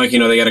draw. You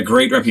know, they got a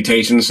great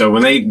reputation. So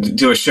when they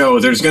do a show,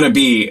 there's going to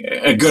be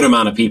a good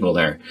amount of people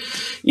there.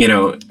 You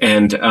know,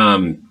 and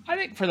I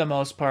think for the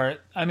most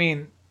part, I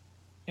mean,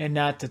 and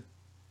not to.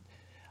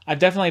 I've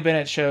definitely been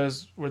at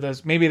shows where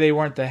those maybe they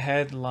weren't the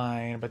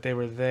headline, but they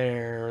were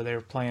there or they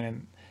were playing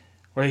in.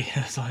 Where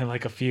it's only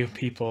like a few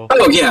people.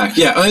 Oh yeah.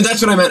 I mean,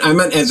 that's what I meant. I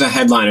meant as a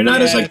headliner,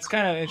 not as like. It's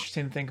kind of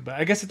interesting to think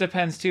about. I guess it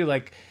depends too.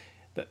 Like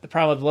the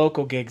problem with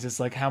local gigs is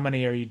like how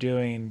many are you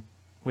doing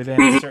within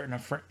a certain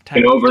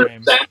time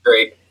frame.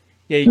 Saturate.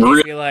 Yeah, you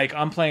can't be like,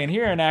 I'm playing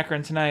here in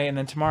Akron tonight, and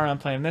then tomorrow I'm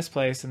playing this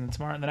place, and then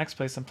tomorrow in the next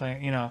place I'm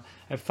playing. You know,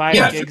 I have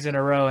 5 gigs in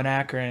a row in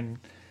Akron.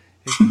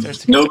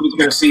 Nobody's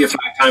going to see you 5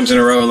 times in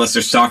a row unless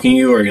they're stalking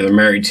you or they're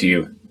married to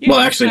you. Yeah, well,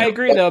 actually, I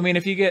agree though. I mean,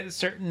 if you get a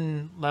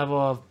certain level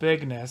of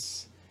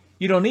bigness.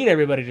 You don't need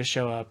everybody to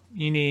show up.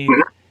 You need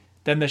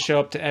them to show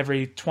up to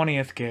every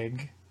 20th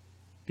gig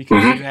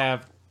because you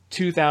have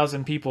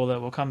 2,000 people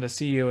that will come to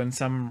see you in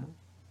some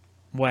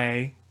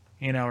way,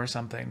 you know, or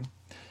something.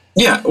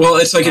 Yeah, well,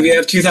 it's like if you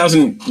have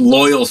 2,000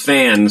 loyal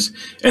fans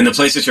and the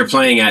place that you're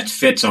playing at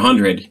fits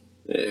 100,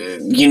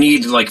 you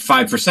need like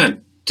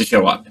 5% to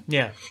show up.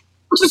 Yeah.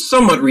 Which is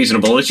somewhat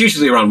reasonable. It's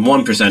usually around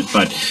 1%,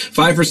 but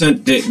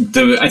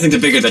 5%, I think the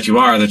bigger that you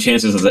are, the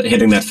chances of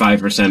hitting that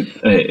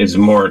 5% is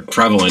more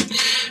prevalent.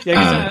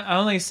 Yeah, I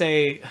only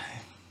say,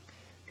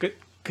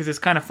 because it's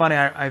kind of funny,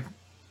 I've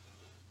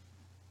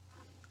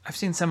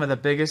seen some of the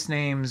biggest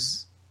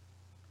names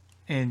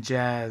in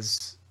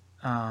jazz,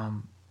 you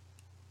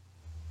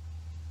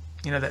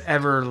know, that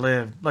ever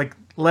lived, like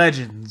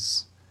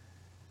legends,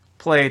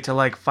 play to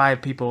like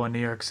 5 people in New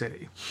York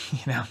City,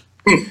 you know?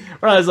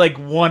 Or I was like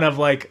one of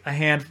like a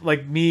hand,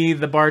 like me,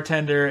 the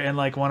bartender, and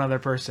like one other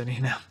person, you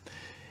know.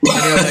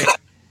 And you're like,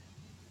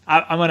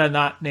 I'm gonna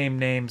not name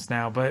names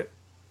now, but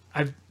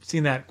I've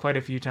seen that quite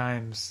a few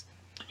times,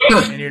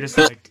 and you're just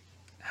like,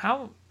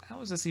 how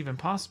is this even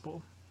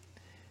possible?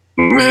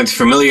 It's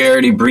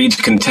familiarity breeds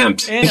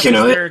contempt. And it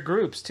was their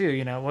groups too.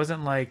 You know, it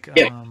wasn't like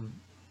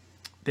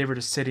they were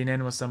just sitting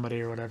in with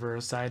somebody or whatever,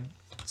 a side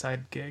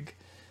gig.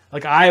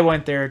 Like I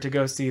went there to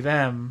go see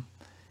them,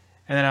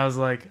 and then I was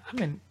like,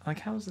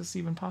 how is this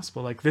even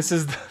possible? Like this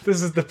is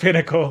the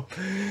pinnacle.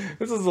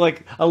 This is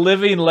like a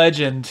living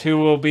legend who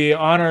will be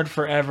honored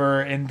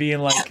forever and be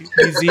in like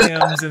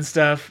museums and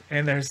stuff.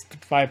 And there's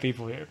 5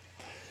 people here.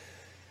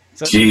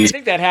 So I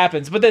think that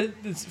happens, but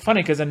it's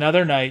funny because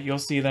another night you'll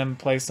see them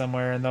play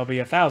somewhere and there'll be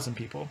 1,000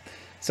 people.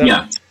 So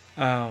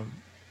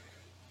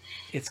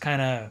it's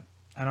kind of,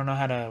 I don't know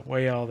how to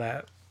weigh all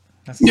that.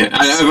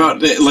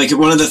 Like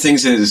one of the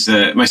things is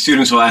my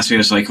students will ask me,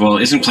 it's like, well,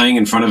 isn't playing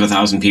in front of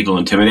 1,000 people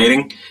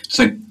intimidating? It's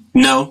like,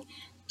 no.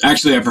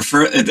 Actually, I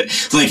prefer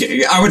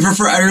I would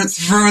prefer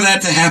that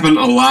to happen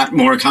a lot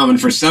more common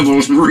for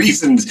several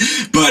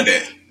reasons, but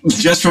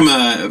just from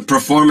a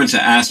performance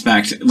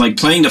aspect, like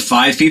playing to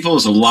 5 people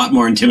is a lot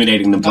more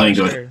intimidating than playing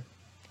to it.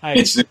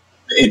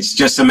 It's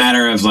just a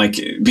matter of like,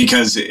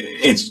 because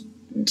it's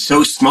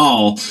so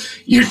small,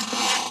 I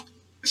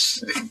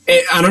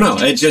don't know.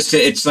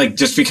 It's like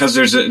just because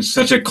there's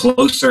such a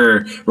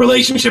closer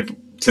relationship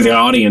to the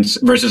audience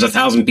versus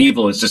 1,000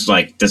 people, it's just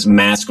like this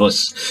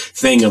maskless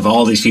thing of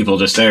all these people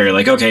just there.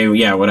 Like, okay,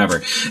 yeah,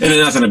 whatever. And then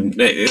nothing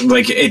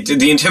like it.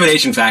 The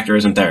intimidation factor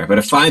isn't there. But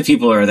if 5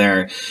 people are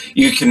there,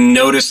 you can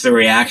notice the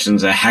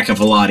reactions a heck of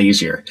a lot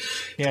easier.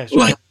 Yeah, sure.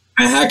 Like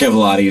a heck of a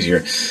lot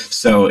easier.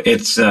 So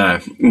it's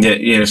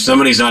if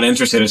somebody's not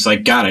interested, it's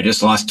like, God, I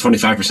just lost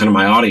 25% of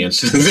my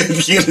audience.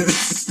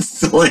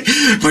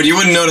 But you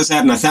wouldn't notice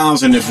that in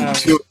 1,000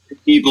 if 2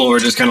 people were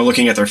just kind of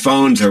looking at their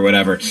phones or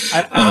whatever.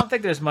 I don't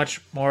think there's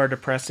much more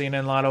depressing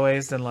in a lot of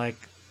ways than like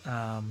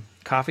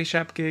coffee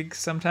shop gigs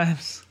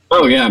sometimes.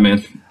 Oh yeah,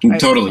 man,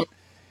 totally.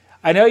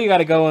 I know you got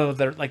to go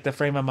with the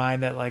frame of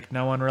mind that like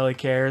no one really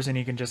cares and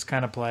you can just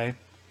kind of play.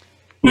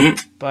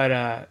 Mm-hmm.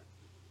 But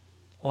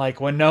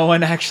like when no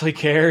one actually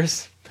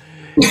cares,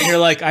 and you're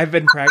like, I've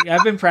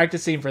been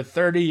practicing for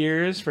 30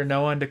 years for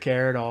no one to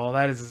care at all.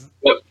 That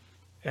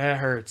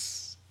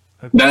hurts.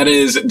 That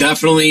is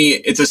definitely,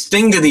 it's a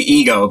sting to the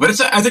ego, but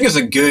I think it's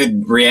a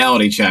good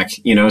reality check,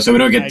 so we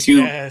don't get too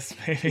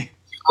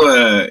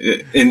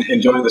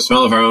enjoying the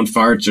smell of our own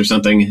farts or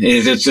something.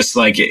 It's just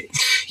like,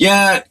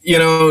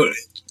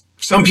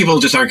 some people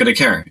just aren't going to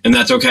care, and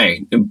that's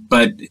okay. And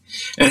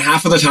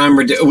half of the time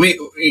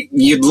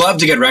you'd love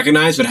to get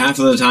recognized, but half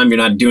of the time you're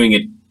not doing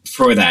it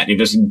for that. You're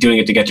just doing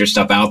it to get your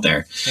stuff out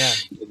there. Yeah.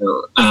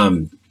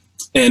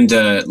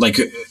 Like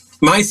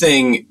my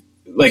thing.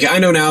 Like, I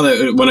know now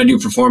that when I do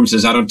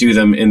performances, I don't do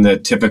them in the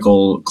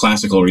typical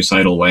classical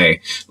recital way.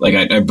 Like,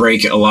 I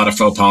break a lot of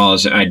faux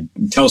pas. I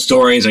tell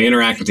stories. I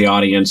interact with the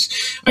audience.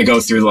 I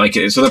go through,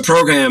 so the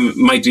program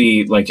might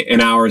be, like,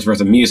 an hour's worth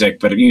of music,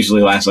 but it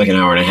usually lasts, like, an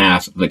hour and a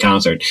half of the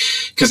concert.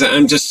 Because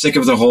I'm just sick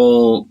of the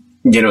whole,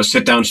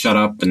 sit down, shut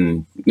up,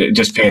 and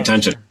just pay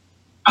attention. Sure.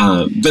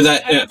 But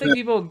that... I don't think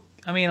people...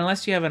 I mean,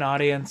 unless you have an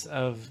audience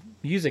of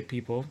music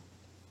people,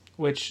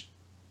 which...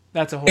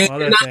 That's a whole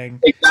other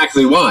thing.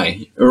 Exactly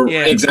why.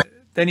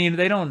 Then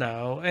they don't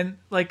know. And,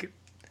 like,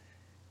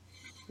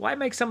 why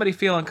make somebody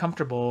feel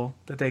uncomfortable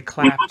that they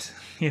clapped,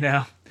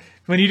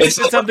 when you just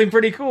did something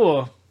pretty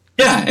cool?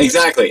 Yeah,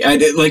 exactly. I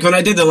did, like, when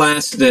I did the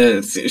last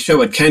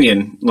show at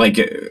Kenyon, like,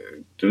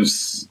 it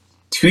was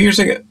 2 years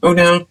ago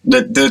now,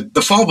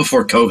 the fall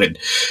before COVID,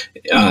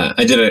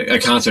 I did a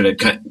concert at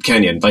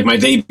Kenyon, like my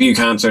debut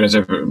concert as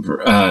a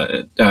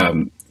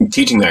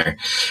teaching there.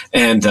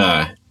 And,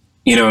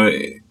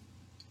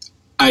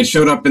 I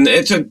showed up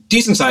it's a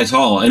decent sized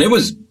hall, and it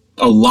was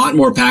a lot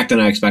more packed than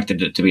I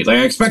expected it to be. Like,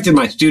 I expected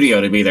my studio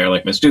to be there,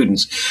 like my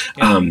students.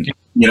 Yeah. I'm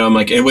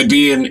like, it would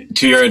be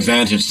to your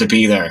advantage to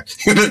be there.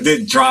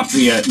 They dropped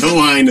the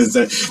line as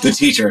the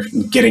teacher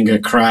getting a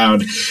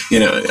crowd,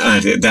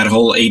 that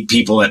whole 8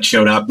 people that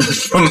showed up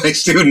from my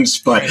students.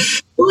 But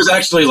it was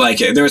actually like,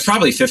 there was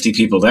probably 50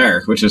 people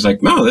there, which was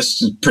like, wow,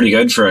 this is pretty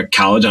good for a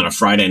college on a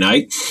Friday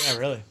night. Yeah,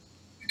 really.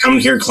 Come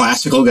hear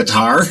classical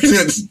guitar.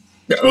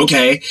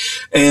 Okay.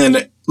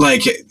 And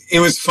like, it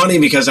was funny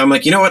because I'm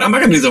like, you know what? I'm not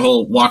going to do the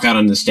whole walk out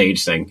on the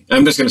stage thing.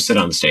 I'm just going to sit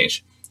on the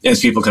stage as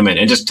people come in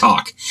and just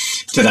talk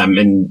to them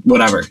and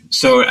whatever.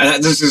 So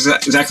this is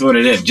exactly what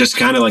I did. Just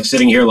kind of like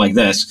sitting here like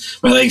this,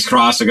 my legs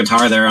crossed, the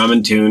guitar there, I'm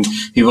in tune.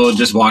 People would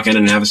just walk in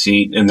and have a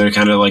seat, and they're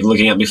kind of like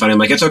looking at me funny. I'm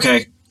like, it's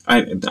okay.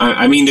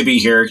 I mean to be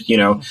here,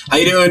 how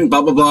you doing?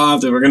 Blah, blah, blah.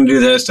 We're going to do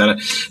this.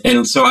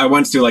 And so I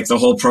went through like the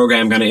whole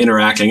program kind of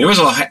interacting. It was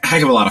a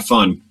heck of a lot of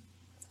fun.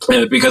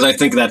 Because I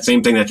think that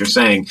same thing that you're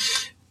saying,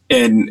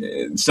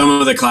 in some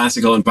of the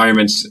classical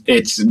environments,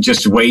 it's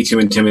just way too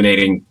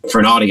intimidating for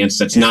an audience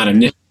that's not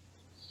initiated.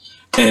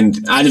 And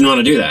I didn't want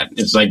to do that.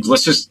 It's like,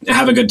 let's just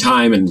have a good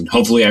time, and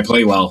hopefully I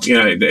play well.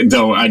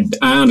 Though I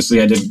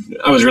honestly, I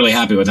was really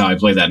happy with how I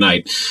played that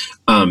night.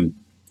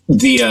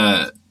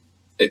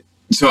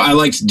 so I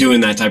liked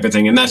doing that type of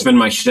thing, and that's been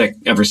my shtick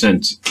ever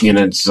since. You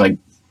know, it's like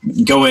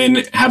go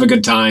in, have a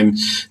good time.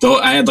 Though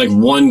I had like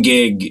one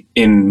gig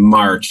in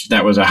March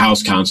that was a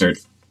house concert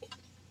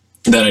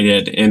that I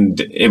did, and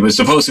it was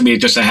supposed to be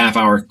just a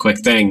half-hour quick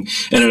thing.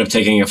 Ended up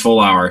taking a full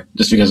hour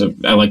just because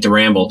I like to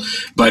ramble,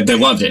 but they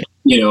loved it,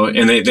 you know.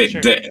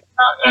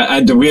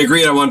 And we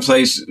agreed on one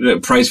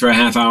price for a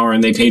half hour,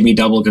 and they paid me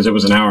double because it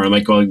was an hour. I'm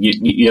like, well,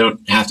 you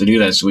don't have to do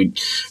that. So we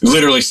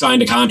literally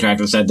signed a contract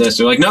that said this.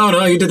 They're like,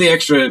 no, you did the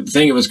extra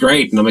thing. It was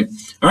great. And I'm like,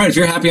 all right, if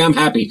you're happy, I'm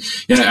happy.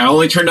 Yeah, I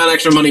only turned down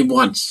extra money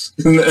once,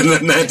 and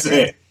then that's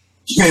it.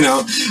 You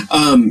know,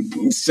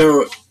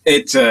 so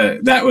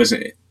that was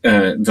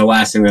the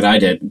last thing that I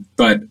did.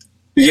 But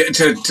yeah,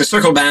 to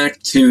circle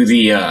back to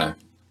the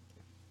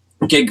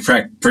gig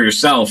for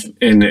yourself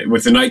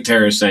with the Night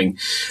Terrors thing.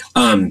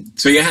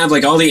 So you have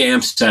like all the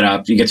amps set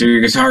up. You get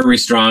your guitar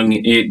restrung.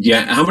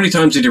 How many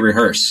times did you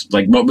rehearse?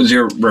 Like, what was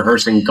your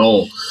rehearsing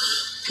goal?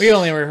 We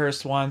only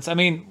rehearsed once. I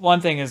mean, one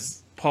thing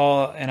is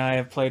Paul and I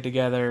have played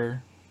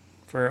together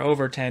for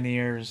over 10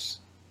 years.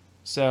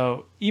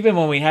 So even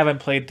when we haven't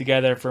played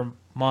together for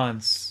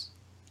months,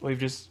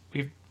 we've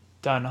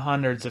done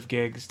hundreds of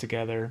gigs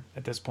together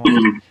at this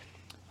point,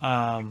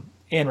 and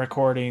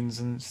recordings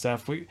and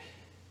stuff. We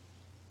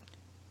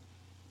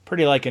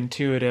pretty like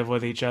intuitive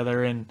with each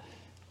other, and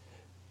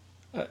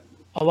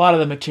a lot of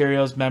the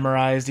material's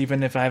memorized,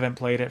 even if I haven't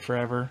played it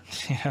forever.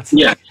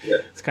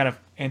 It's kind of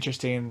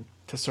interesting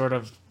to sort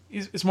of.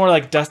 It's more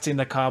like dusting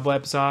the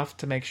cobwebs off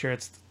to make sure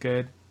it's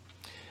good.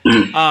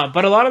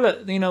 But a lot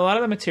of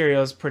the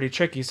material is pretty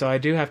tricky, so I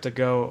do have to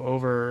go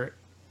over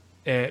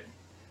it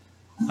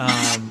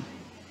a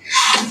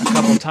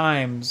couple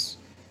times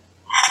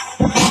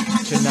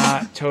to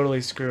not totally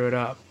screw it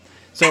up.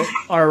 So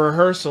our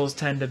rehearsals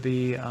tend to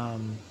be,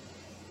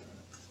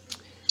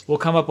 we'll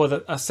come up with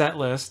a set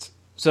list.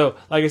 So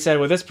like I said,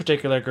 with this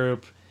particular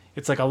group,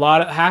 it's like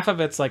half of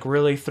it's like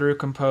really through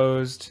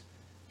composed,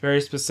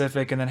 very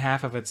specific, and then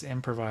half of it's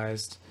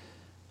improvised.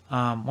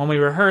 When we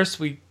rehearse,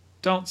 we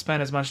don't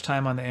spend as much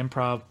time on the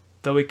improv,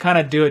 though we kind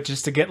of do it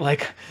just to get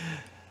like,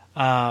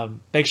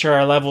 make sure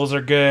our levels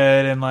are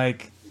good and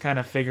like kind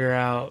of figure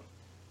out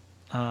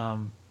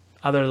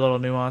other little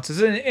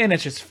nuances, and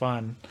it's just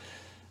fun.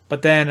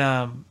 But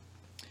then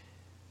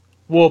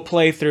we'll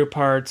play through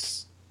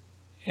parts,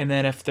 and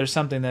then if there's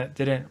something that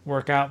didn't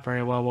work out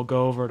very well, we'll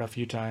go over it a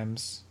few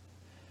times.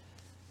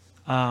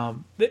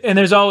 And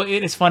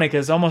it's funny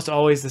because almost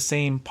always the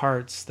same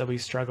parts that we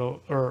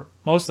struggle, or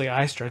mostly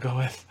I struggle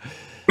with,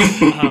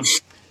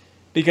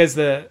 because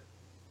they're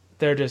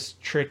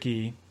just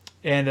tricky.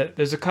 And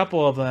there's a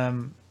couple of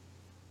them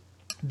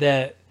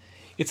that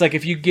it's like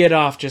if you get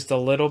off just a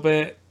little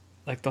bit,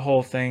 like the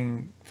whole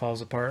thing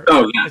falls apart.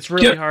 Oh yeah, it's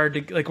really hard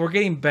to like. We're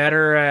getting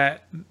better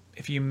at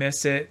if you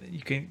miss it,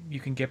 you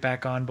can get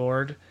back on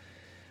board.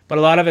 But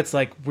a lot of it's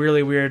like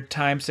really weird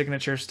time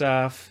signature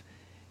stuff,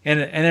 and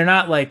they're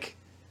not like.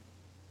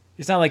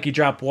 It's not like you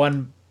drop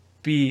one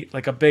beat,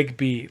 like a big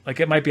beat, like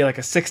it might be like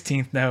a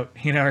 16th note,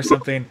 or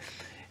something,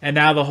 and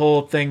now the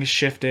whole thing's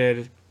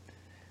shifted.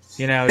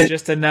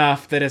 Just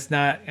enough that it's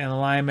not in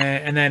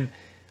alignment, and then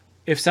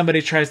if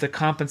somebody tries to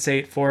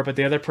compensate for it, but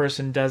the other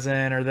person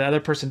doesn't, or the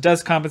other person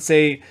does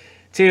compensate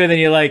too, then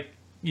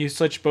you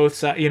switch both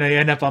sides. You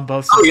end up on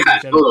both sides. Oh yeah,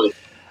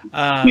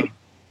 totally.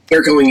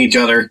 Circling each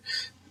other.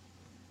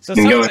 So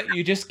something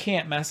you just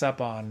can't mess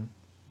up on,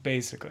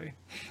 basically.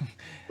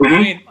 Mm-hmm.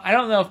 I mean, I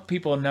don't know if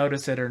people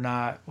notice it or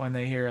not when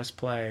they hear us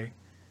play,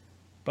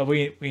 but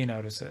we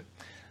notice it.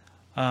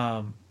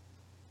 And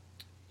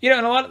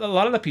a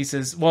lot of the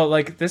pieces, well,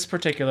 like this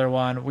particular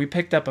one, we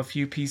picked up a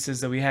few pieces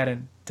that we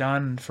hadn't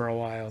done for a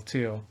while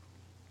too.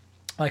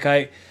 Like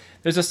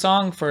there's a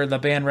song for the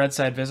band Red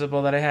Side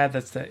Visible that I had.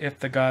 That's the If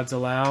the Gods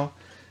Allow,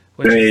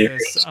 which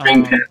is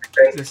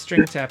this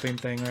string tapping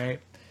thing, right?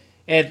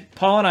 And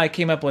Paul and I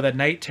came up with a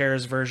Night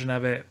Terrors version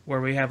of it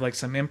where we have like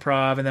some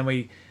improv, and then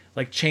we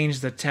like change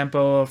the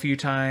tempo a few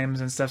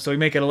times and stuff. So we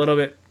make it a little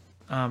bit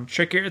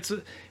trickier. It's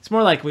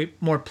more like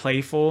more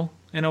playful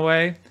in a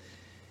way,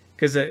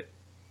 because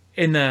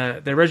in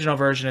the original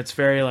version it's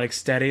very like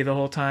steady the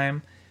whole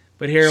time,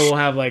 but here we'll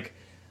have like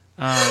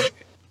I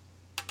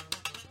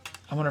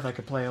wonder if I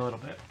could play a little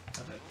bit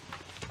of it.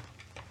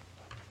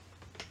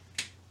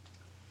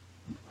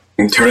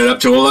 And turn it up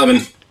to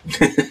 11.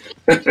 Give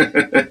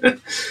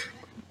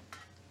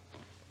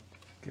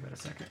it a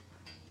second.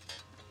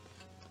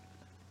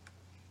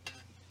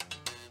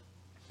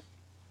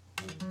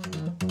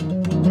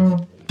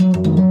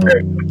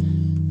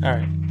 All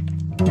right.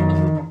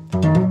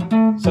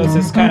 So it's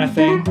this kind of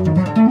thing,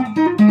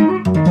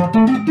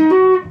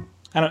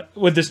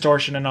 with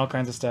distortion and all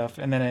kinds of stuff,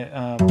 and then it.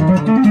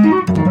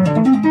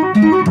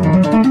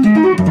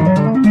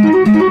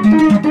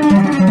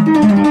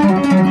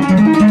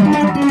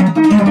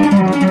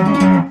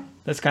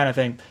 This kind of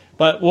thing,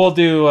 but we'll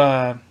do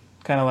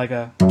kind of like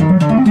a.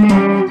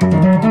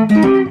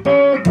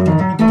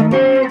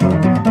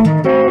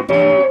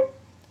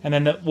 And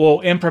then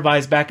we'll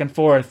improvise back and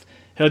forth.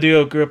 he'll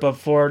do a group of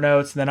 4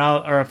 notes, and then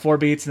or 4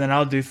 beats, and then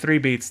I'll do 3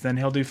 beats. Then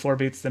he'll do 4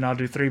 beats, then I'll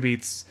do 3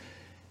 beats,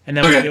 and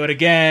then we'll do it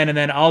again, and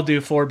then I'll do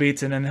 4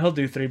 beats, and then he'll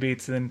do 3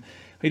 beats, and then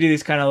we do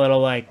these kind of little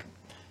like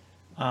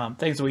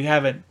things. We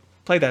haven't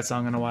played that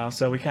song in a while,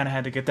 so we kind of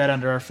had to get that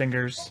under our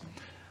fingers.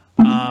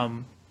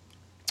 And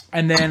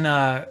then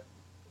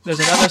there's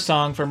another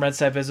song from Red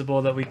Side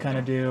Visible that we kind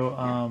of do.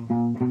 Oh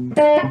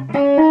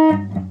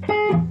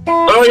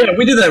yeah,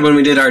 we did that when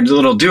we did our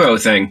little duo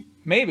thing.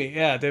 Maybe,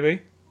 yeah, did we?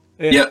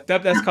 Yeah.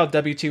 That's called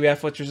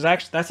W2F, which is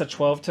actually that's a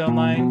 12-tone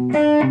line.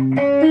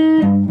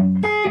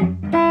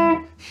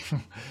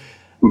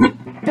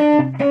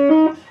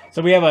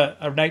 So we have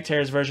a Night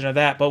Terrors version of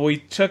that, but we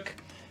took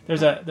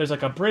there's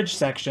like a bridge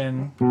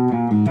section,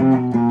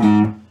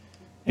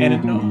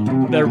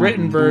 and the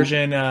written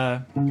version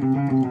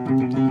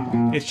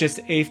it's just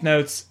 8th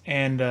notes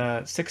and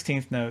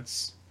 16th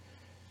notes.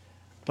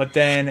 But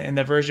then in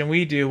the version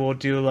we do, we'll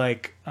do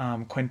like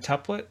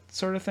quintuplet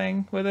sort of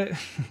thing with it.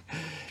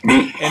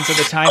 And so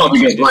the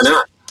timing changes. Why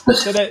not?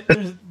 So that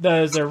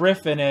there's a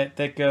riff in it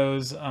that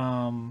goes,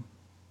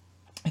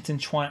 it's in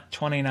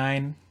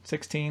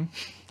 29/16,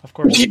 of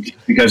course.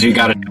 Because you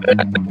got to do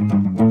that.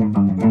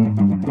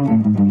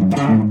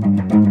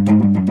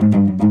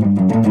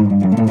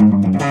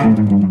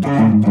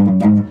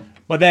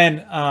 But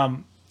then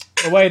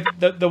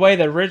the way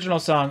the original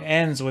song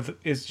ends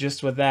is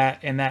just with that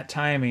and that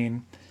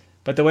timing.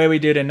 But the way we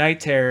do it in Night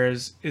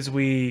Terrors is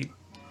we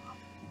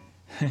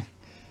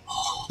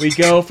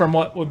go from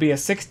what would be a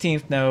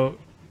 16th note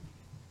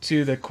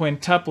to the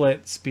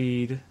quintuplet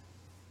speed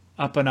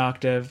up an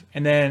octave,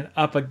 and then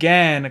up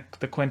again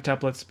the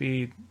quintuplet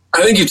speed.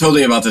 I think you told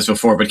me about this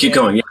before, but keep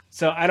going. Yeah.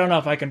 So I don't know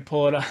if I can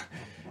pull it up.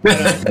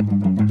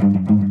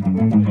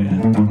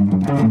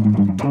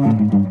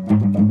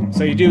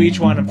 So you do each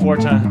one in 4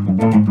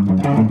 times,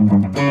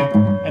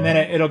 and then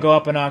it'll go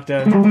up an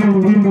octave,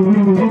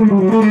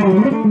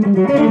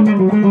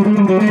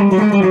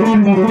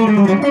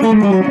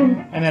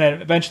 and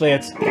then eventually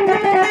it's.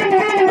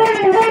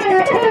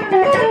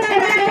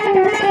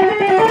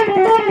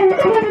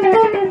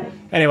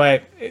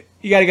 Anyway,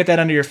 you got to get that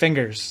under your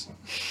fingers.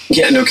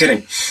 Yeah, no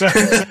kidding.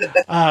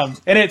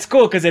 And it's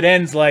cool because it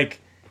ends like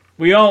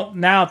we all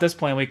now at this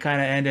point we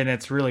kind of end and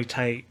it's really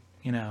tight,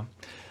 you know.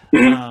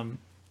 Mm-hmm.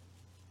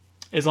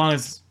 As long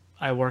as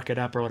I work it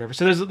up or whatever.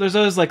 So there's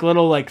those like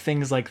little like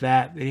things like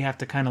that you have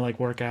to kind of like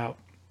work out.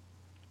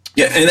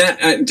 Yeah, and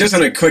that just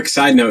on a quick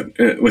side note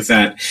with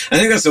that, I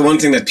think that's the one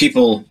thing that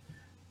people,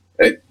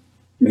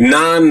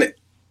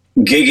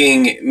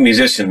 non-gigging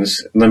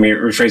musicians, let me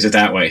rephrase it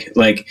that way,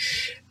 like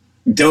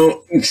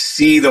don't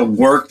see the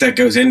work that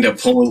goes into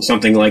pulling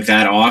something like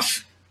that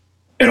off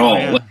at all.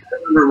 Yeah. Like,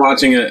 I remember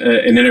watching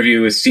an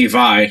interview with Steve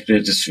Vai,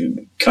 just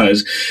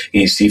because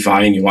he's Steve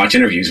Vai and you watch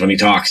interviews when he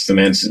talks, the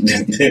man's,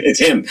 it's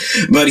him.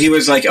 But he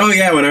was like, oh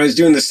yeah, when I was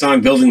doing this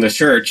song, Building the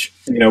Church,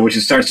 you know, which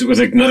starts with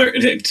another,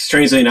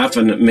 strangely enough,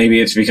 and maybe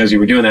it's because you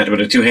were doing that,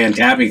 but a 2-hand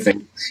tapping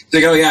thing. It's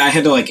like, oh yeah, I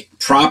had to like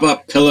prop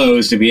up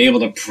pillows to be able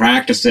to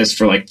practice this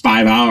for like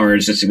 5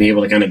 hours just to be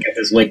able to kind of get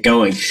this lick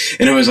going.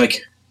 And it was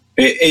like,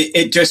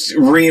 it just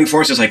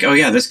reinforces like, oh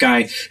yeah, this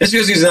guy, just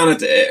because he's at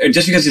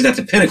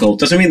the pinnacle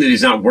doesn't mean that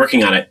he's not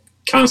working on it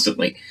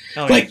constantly.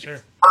 Oh, like yeah,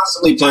 sure.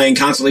 Constantly playing,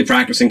 constantly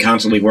practicing,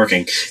 constantly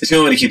working. It's the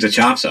only way to keep the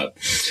chops up.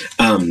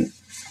 You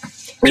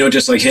know,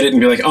 just like hit it and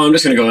be like, oh, I'm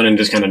just going to go in and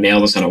just kind of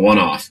nail this on a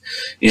one-off.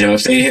 You know,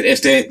 if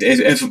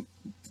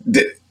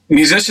the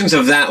musicians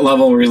of that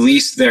level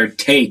release their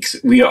takes,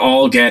 we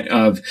all get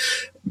of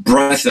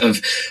breath of,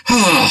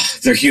 oh,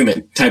 they're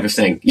human type of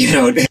thing. You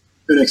know, to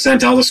an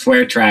extent, all the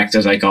square tracks,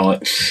 as I call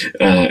it,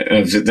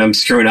 of them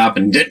screwing up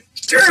and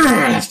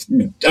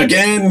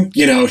again,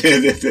 you know,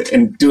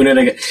 and doing it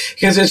again,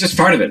 because it's just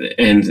part of it,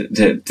 and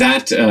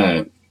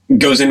that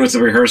goes in with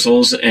the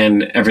rehearsals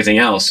and everything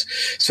else.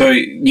 So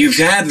you've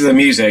had the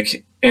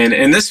music, and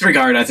in this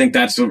regard, I think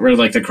that's where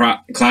like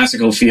the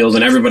classical field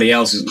and everybody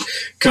else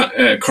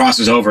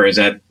crosses over, is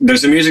that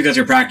there's the music that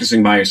you're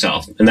practicing by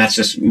yourself, and that's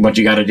just what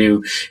you got to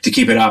do to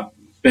keep it up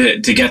to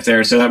get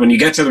there, so that when you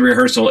get to the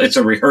rehearsal, it's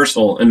a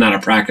rehearsal and not a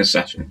practice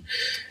session.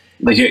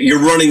 Like you're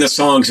running the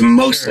songs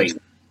mostly. Sure.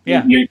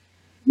 Yeah.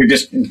 You're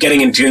just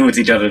getting in tune with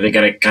each other to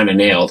get it kind of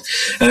nailed.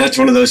 And that's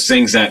one of those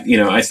things that, you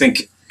know, I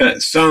think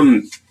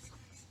some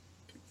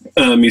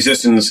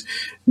musicians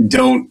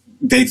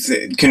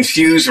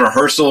confuse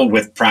rehearsal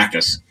with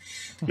practice.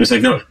 It's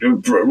like, no,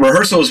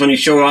 rehearsal is when you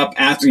show up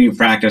after you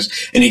practice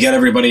and you get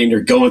everybody and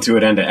you're going through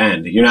it end to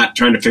end. You're not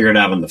trying to figure it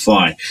out on the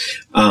fly.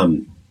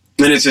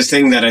 And it's this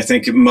thing that I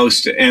think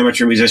most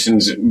amateur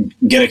musicians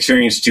get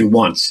experienced to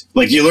once.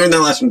 Like you learn that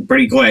lesson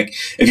pretty quick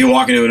if you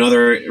walk into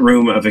another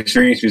room of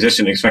experienced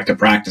musician and expect to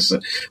practice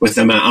with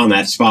them on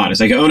that spot. It's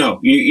like, oh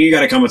no, you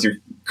got to come with your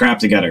crap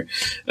together.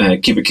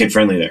 Keep it kid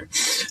friendly there.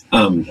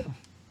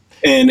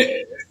 And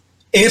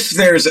if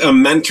there's a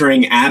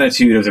mentoring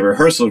attitude of the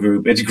rehearsal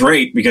group, it's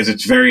great because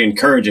it's very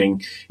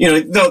encouraging. You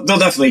know, they'll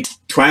definitely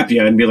twap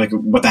you and be like,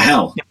 what the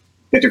hell? Yeah.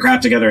 Get your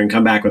crap together and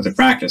come back with the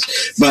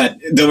practice. But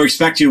they'll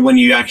respect you when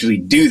you actually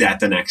do that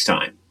the next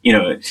time.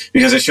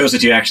 because it shows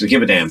that you actually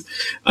give a damn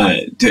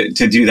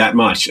to do that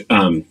much.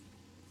 I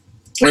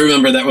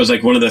remember that was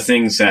like one of the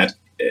things that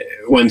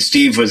when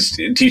Steve was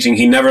teaching,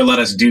 he never let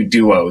us do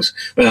duos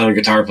with other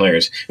guitar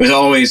players. It was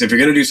always, if you're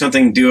going to do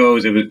something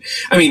duos,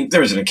 there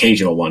was an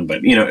occasional one,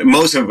 but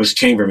most of it was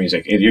chamber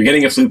music. If you're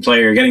getting a flute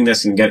player, you're getting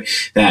this and get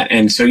that.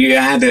 And so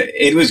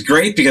it was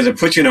great because it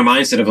puts you in a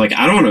mindset of like,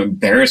 I don't want to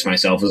embarrass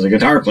myself as a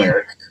guitar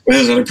player with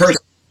this other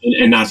person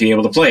and not be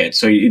able to play it.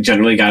 So you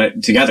generally got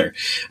it together.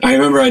 I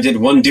remember I did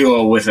one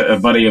duo with a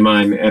buddy of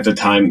mine at the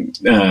time,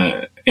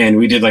 and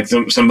we did like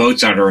some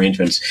Mozart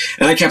arrangements,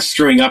 and I kept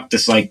screwing up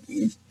this like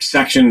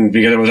section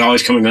because it was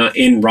always coming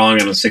in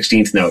wrong on the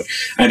 16th note,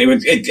 and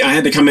I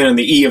had to come in on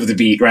the E of the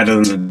beat rather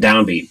than the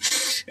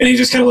downbeat. And he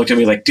just kind of looked at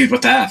me like, dude,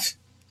 what the F?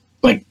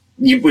 Like,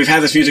 we've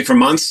had this music for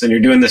months and you're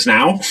doing this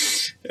now?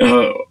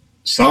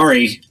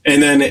 Sorry.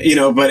 And then,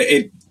 but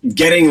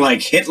getting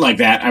like hit like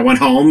that, I went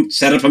home,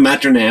 set up a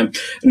metronome,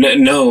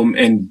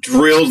 and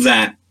drilled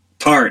that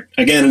part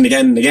again and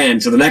again and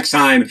again. So the next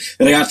time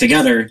that I got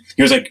together,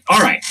 he was like, all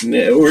right,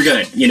 we're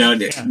good.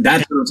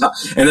 That's,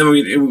 and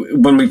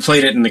then when we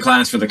played it in the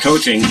class for the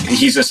coaching,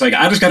 he's just like,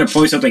 I just got to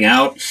point something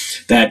out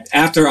that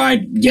after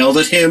I yelled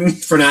at him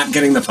for not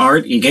getting the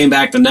part, he came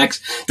back the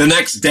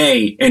next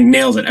day and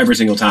nailed it every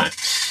single time,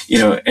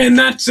 and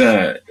that's,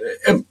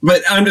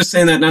 but I'm just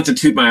saying that not to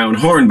toot my own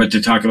horn, but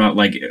to talk about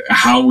like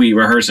how we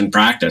rehearse and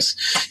practice.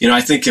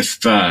 I think if,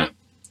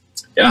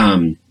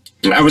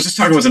 I was just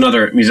talking with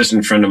another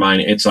musician friend of mine.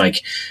 It's like,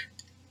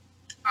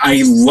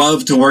 I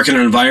love to work in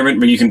an environment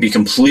where you can be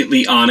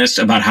completely honest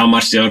about how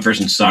much the other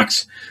person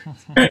sucks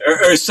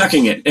or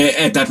sucking it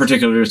at that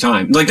particular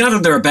time. Like, not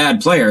that they're a bad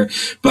player,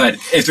 but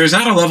if there's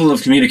not a level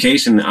of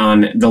communication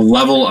on the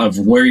level of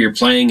where your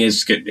playing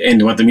is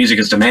and what the music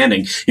is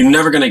demanding, you're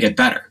never going to get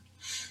better.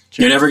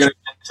 You're never going to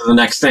get to the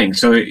next thing.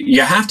 So you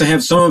have to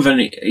have some of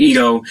an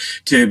ego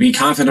to be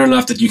confident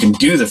enough that you can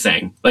do the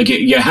thing. Like,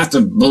 you have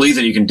to believe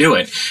that you can do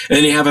it. And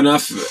then you have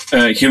enough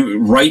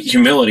right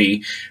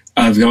humility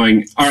of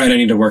going, all right, I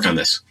need to work on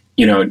this.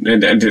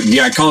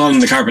 I call on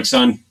the carpet,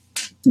 son,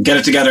 get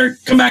it together,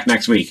 come back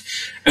next week.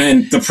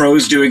 And the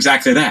pros do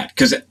exactly that,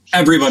 because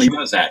everybody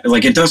does that.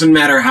 Like, it doesn't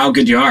matter how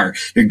good you are.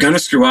 You're going to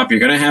screw up. You're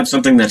going to have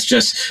something that's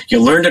just,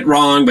 you learned it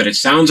wrong, but it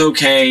sounds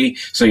okay.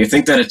 So you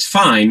think that it's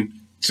fine.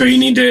 So you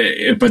need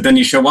to, but then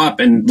you show up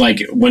and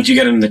like, once you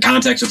get in the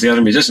context with the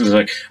other musicians, it's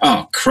like,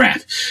 oh crap,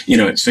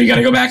 so you got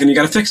to go back and you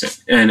got to fix it.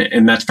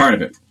 And that's part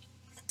of it.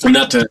 And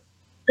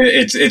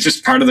it's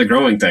just part of the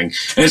growing thing.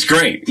 And it's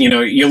great.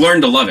 You learn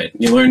to love it.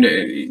 You learn to,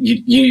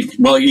 you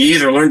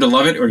either learn to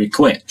love it or you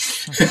quit.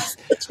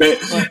 That's great.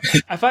 Well,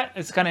 I find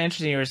it's kind of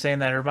interesting you were saying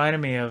that. It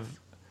reminded me of,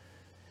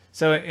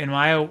 so in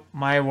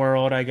my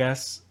world, I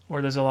guess,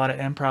 where there's a lot of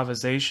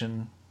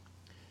improvisation,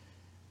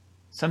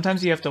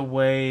 sometimes you have to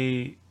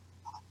weigh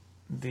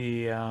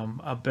the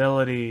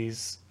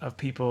abilities of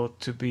people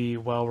to be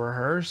well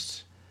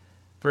rehearsed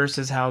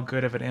versus how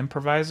good of an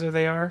improviser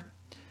they are.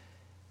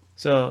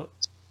 So,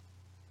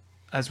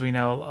 as we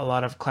know, a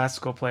lot of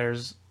classical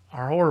players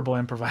are horrible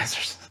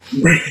improvisers.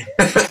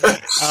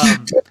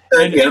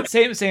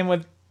 Same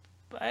with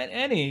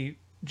any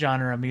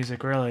genre of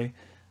music, really.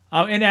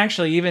 And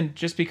actually, even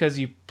just because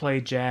you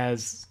play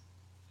jazz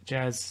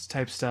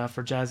type stuff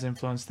or jazz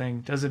influence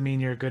thing doesn't mean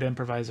you're a good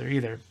improviser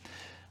either.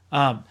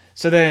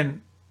 So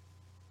then,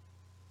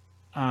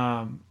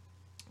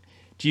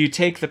 do you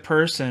take the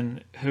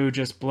person who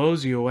just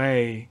blows you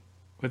away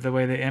with the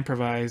way they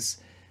improvise,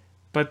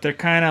 but they're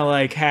kind of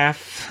like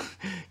half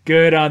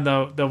good on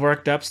the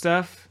worked up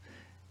stuff,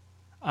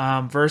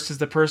 versus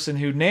the person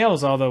who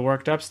nails all the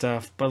worked up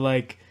stuff, but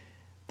like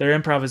their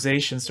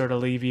improvisation sort of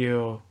leave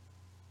you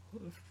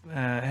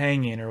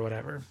hanging or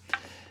whatever.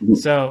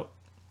 So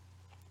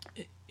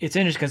it's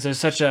interesting because there's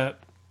such I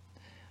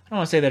don't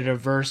want to say they're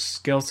diverse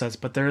skill sets,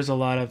 but there's a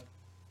lot of,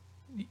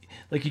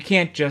 like, you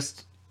can't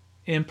just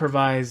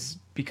improvise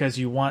because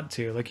you want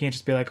to. Like, you can't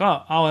just be like,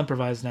 oh, I'll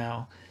improvise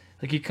now.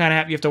 Like, you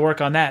have to work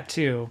on that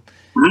too.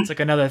 It's like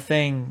another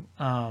thing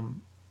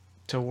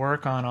to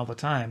work on all the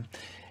time.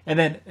 And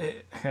then,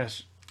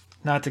 gosh,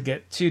 not to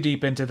get too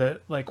deep into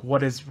the, like,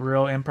 what is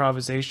real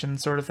improvisation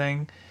sort of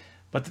thing,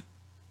 but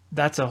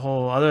that's a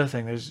whole other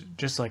thing. There's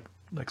just like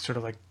sort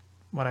of like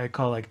what I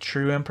call like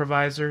true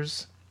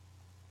improvisers.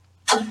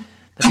 The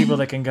people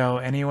that can go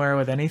anywhere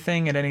with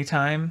anything at any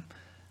time.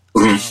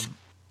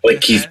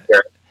 Like Keith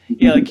Jarrett.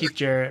 Yeah, like Keith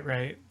Jarrett,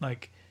 right?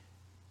 Like,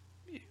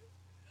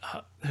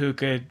 who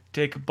could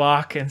take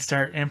Bach and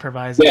start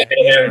improvising.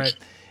 Right?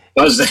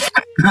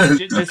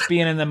 Just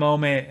being in the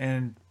moment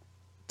and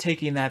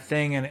taking that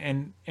thing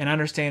and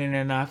understanding it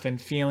enough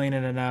and feeling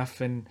it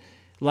enough and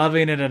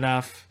loving it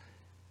enough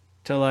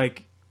to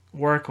like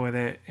work with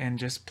it and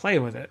just play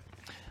with it,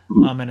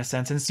 in a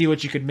sense, and see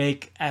what you could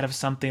make out of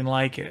something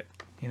like it,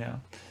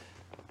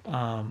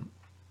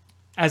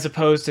 as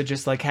opposed to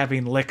just like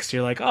having licks.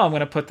 You're like, oh, I'm going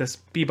to put this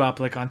bebop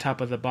lick on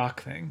top of the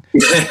Bach thing.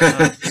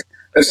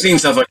 I've seen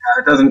stuff like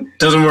that. It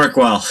doesn't work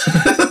well.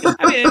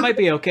 I mean, it might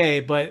be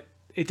okay, but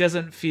it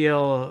doesn't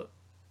feel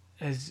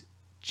as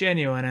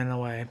genuine in a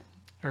way.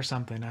 or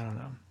something. I don't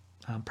know.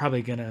 I'm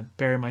probably gonna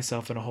bury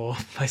myself in a hole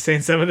by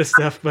saying some of this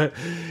stuff, but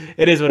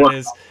it is what it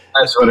is.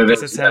 That's what it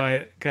is. That's how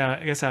I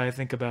guess how I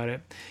think about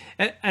it,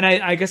 and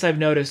I guess I've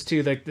noticed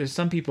too. Like there's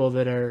some people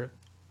that are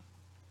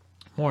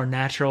more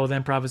natural with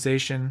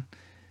improvisation,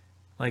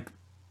 like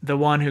the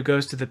one who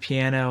goes to the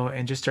piano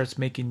and just starts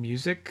making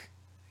music,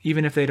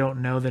 even if they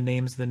don't know the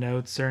names of the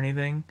notes or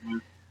anything.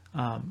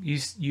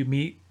 You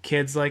meet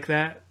kids like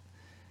that.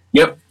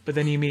 Yep. But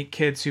then you meet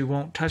kids who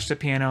won't touch the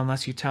piano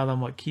unless you tell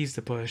them what keys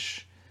to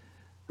push.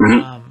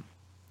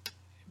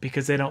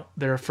 Because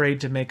they're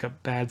afraid to make a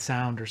bad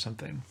sound or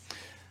something.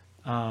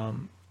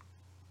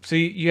 So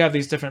you have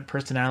these different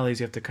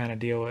personalities you have to kind of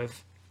deal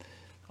with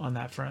on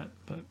that front.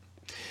 But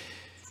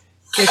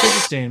it's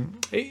interesting.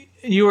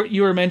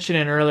 You were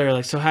mentioning earlier,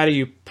 like, so how do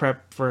you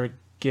prep for a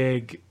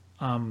gig?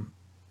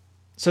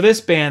 So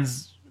this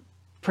band's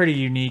pretty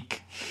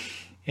unique.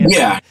 And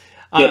yeah.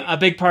 A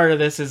big part of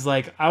this is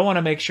like, I want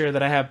to make sure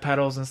that I have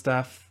pedals and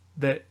stuff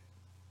that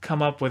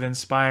come up with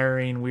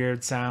inspiring,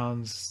 weird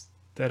sounds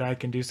that I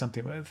can do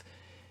something with.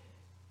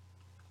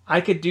 I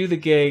could do the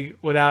gig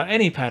without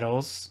any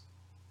pedals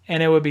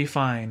and it would be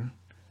fine.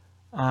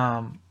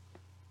 And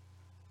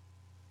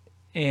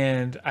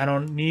I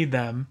don't need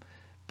them,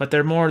 but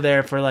they're more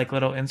there for like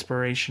little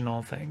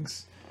inspirational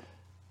things.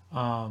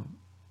 But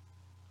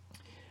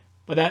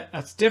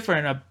that's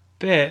different a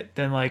bit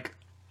than like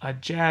a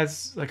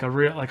jazz, like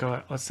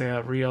let's say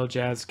a real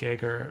jazz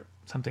gig or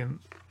something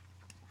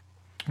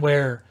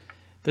where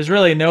there's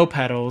really no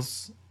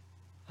pedals,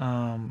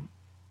 or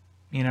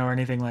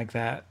anything like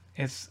that.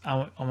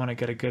 I want to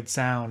get a good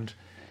sound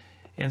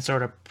and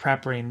sort of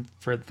prepping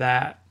for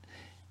that.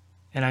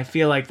 And I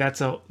feel like that's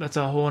a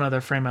whole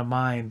other frame of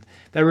mind.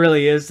 That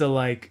really is the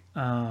like,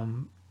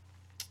 of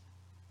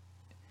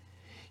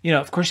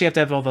course you have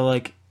to have all the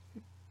like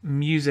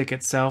music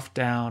itself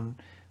down,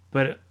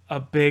 but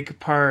a big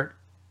part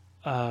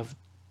of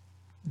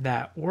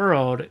that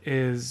world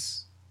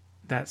is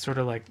that sort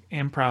of like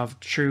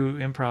true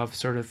improv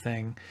sort of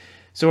thing.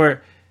 So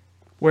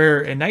where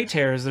in Night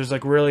Terrors, there's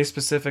like really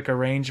specific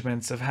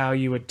arrangements of how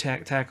you would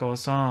tackle a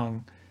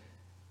song.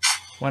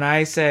 When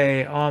I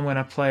say, oh, I'm going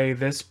to play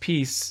this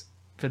piece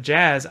for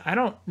jazz, I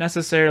don't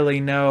necessarily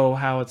know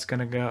how it's going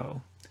to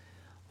go.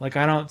 Like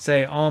I don't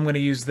say, oh, I'm going to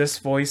use this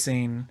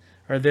voicing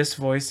or this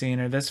voicing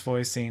or this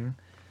voicing.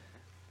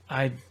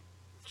 I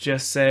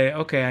just say,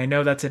 okay, I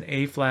know that's an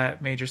A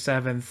flat major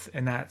seventh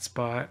in that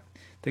spot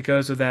that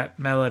goes with that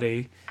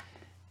melody.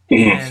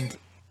 And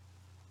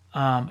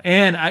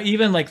I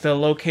even like the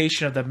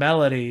location of the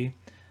melody,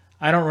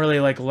 I don't really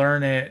like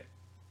learn it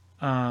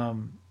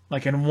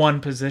like in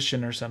one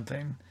position or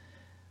something.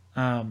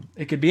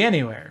 It could be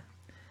anywhere.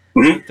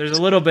 There's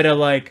a little bit of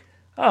like,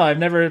 oh, I've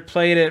never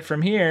played it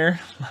from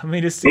here. Let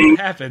me just see what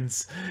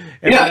happens.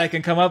 And what I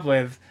can come up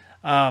with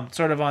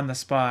sort of on the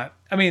spot.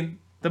 I mean,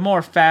 the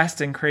more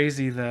fast and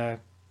crazy the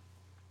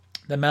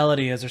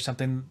melody is or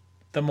something,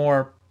 the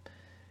more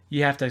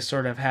you have to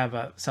sort of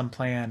have some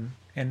plan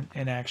in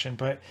action.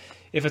 But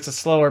if it's a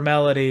slower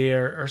melody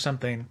or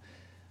something,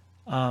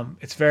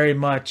 it's very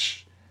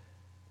much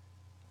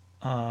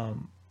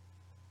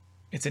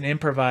it's an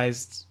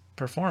improvised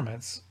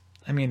performance.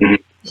 I mean,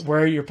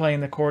 where you're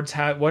playing the chords,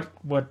 how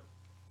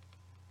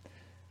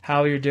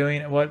you're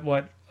doing it,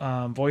 what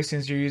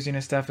voicings you're using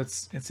and stuff,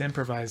 it's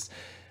improvised.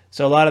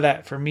 So a lot of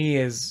that for me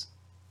is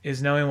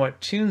knowing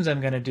what tunes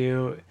I'm going to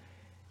do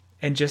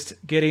and just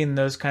getting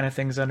those kind of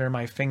things under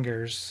my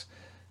fingers.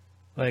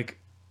 Like,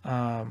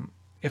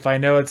 if I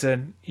know it's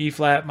an E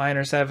flat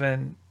minor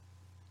 7,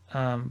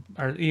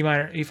 or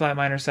E flat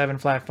minor 7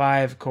 flat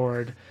 5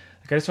 chord,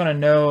 like I just want to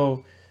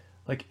know,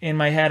 like in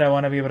my head, I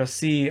want to be able to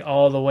see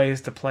all the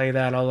ways to play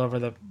that all over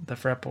the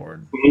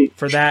fretboard.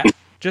 For that,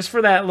 just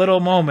for that little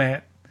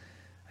moment,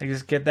 I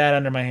just get that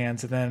under my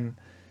hands, and then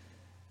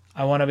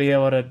I want to be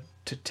able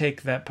to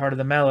take that part of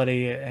the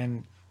melody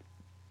and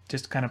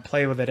just kind of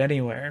play with it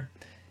anywhere.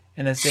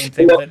 And the same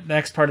thing with the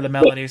next part of the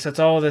melody. So it's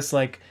all this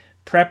like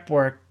prep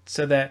work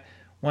so that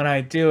when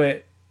I do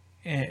it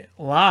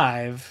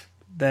live,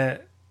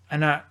 that I'm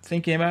not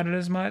thinking about it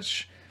as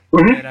much,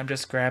 and I'm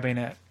just grabbing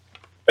it.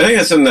 I think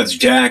that's something that's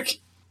Jack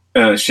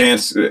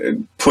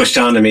Shantz pushed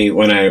onto me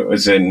when I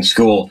was in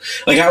school.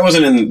 Like I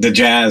wasn't in the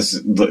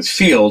jazz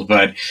field,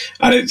 but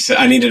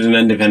I needed an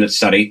independent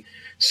study.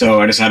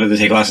 So I decided to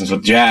take lessons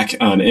with Jack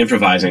on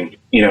improvising,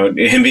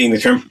 him being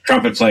the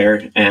trumpet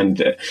player.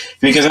 And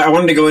because I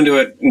wanted to go into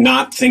it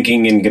not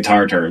thinking in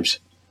guitar terms.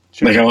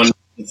 Sure. Like I wanted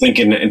to think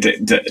in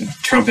the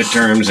trumpet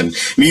terms and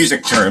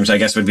music terms, I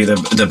guess would be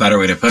the better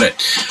way to put it.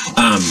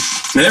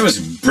 And it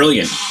was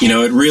brilliant.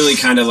 It really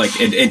kind of like,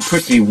 it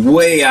pushed me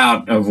way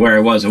out of where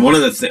I was. And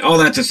all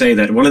that to say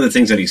that one of the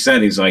things that he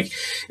said, he's like,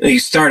 you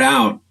start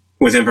out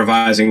with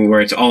improvising where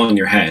it's all in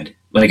your head.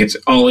 Like it's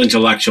all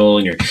intellectual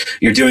and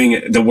you're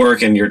doing the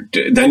work and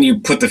then you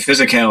put the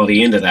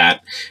physicality into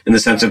that in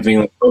the sense of being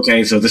like,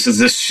 okay, so this is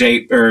this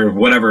shape or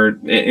whatever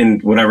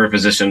in whatever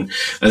position.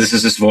 This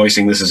is this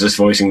voicing, this is this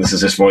voicing, this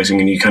is this voicing.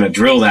 And you kind of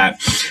drill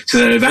that so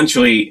that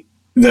eventually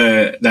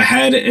the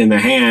head and the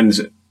hands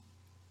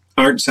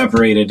aren't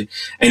separated,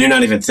 and you're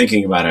not even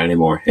thinking about it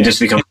anymore. It just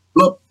becomes,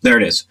 whoop, there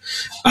it is.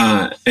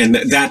 And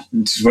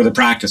that's where the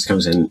practice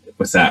comes in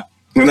with that.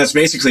 And that's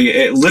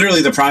basically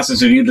literally the process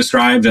that you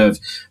described of,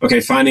 okay,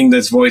 finding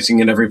this voicing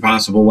in every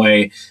possible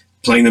way,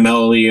 playing the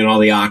melody and all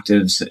the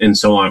octaves and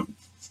so on.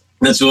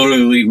 That's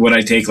literally what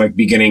I take like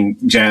beginning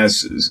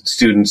jazz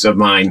students of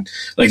mine.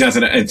 Like, not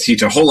that I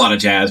teach a whole lot of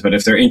jazz, but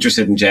if they're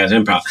interested in jazz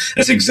improv,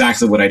 that's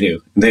exactly what I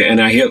do. And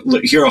I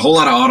hear a whole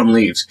lot of Autumn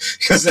Leaves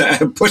because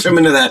I push them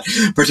into that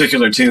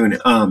particular tune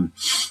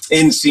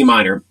in C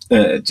minor,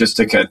 just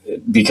to cut,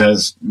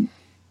 because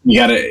you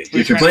got to,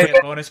 if you're playing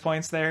bonus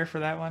points there for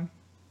that one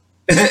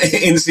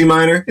in C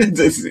minor.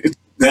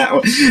 That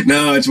one.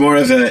 No, it's more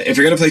of a, if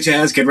you're going to play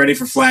jazz, get ready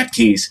for flat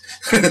keys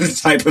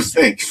type of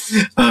thing.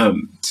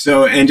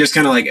 So, and just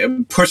kind of like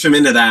push them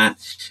into that,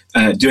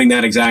 doing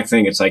that exact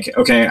thing. It's like,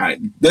 okay,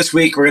 this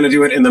week we're going to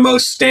do it in the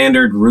most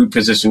standard root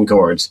position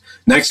chords.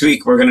 Next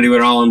week, we're going to do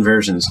it all in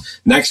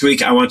versions. Next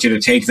week, I want you to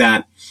take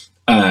that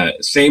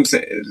same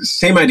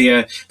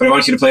idea, but I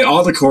want you to play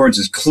all the chords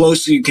as close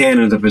as you can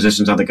into the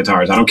positions on the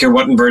guitars. I don't care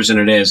what inversion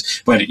it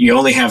is, but you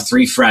only have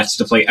 3 frets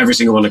to play every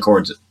single one of the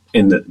chords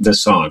in the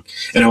song.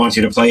 And I want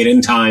you to play it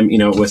in time,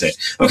 with it.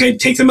 Okay,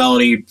 take the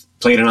melody,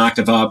 play it an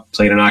octave up,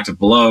 play it an octave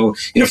below,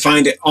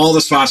 find all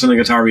the spots on the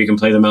guitar where you can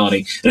play the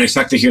melody, and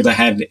expect to hear the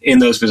head in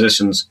those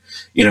positions.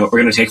 We're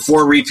going to take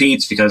 4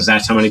 repeats because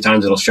that's how many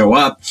times it'll show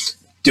up.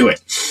 Do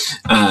it.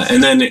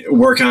 And then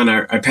work on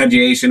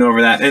arpeggiation over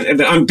that.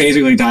 And I'm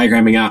basically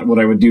diagramming out what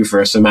I would do for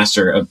a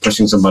semester of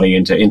pushing somebody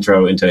into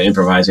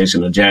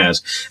improvisation of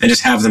jazz, and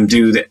just have them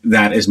do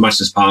that as much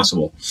as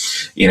possible.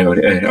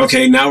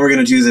 Okay, now we're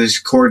going to do these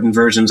chord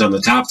inversions on the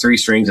top 3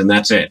 strings, and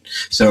that's it.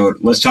 So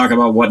let's talk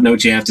about what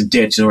notes you have to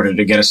ditch in order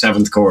to get a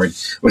 7th chord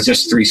with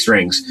just 3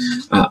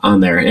 strings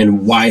on there,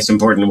 and why it's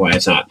important and why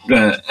it's not.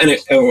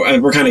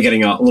 We're kind of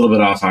getting a little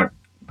bit off our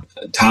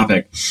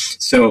topic.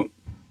 So,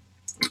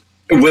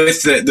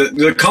 with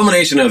the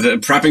culmination of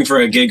prepping for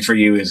a gig for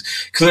you is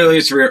clearly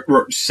it's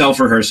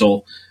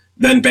self-rehearsal,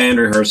 then band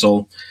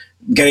rehearsal,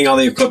 getting all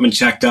the equipment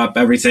checked up,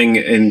 everything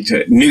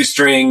into new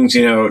strings,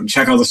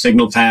 check all the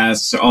signal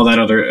paths, all that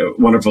other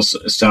wonderful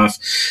stuff.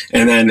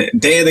 And then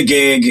day of the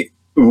gig,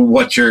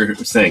 what's your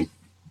thing?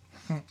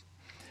 Well,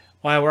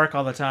 I work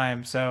all the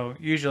time, so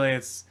usually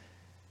it's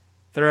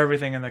throw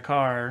everything in the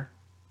car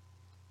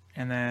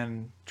and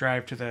then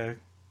drive to the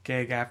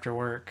gig after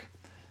work.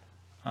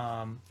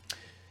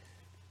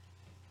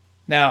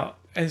 Now,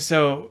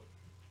 so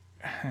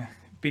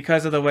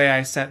because of the way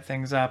I set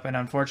things up, and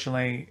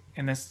unfortunately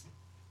in this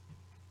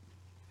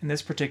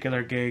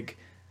particular gig,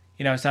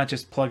 it's not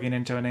just plugging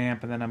into an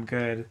amp and then I'm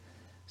good.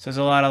 So there's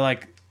a lot of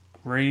like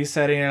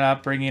resetting it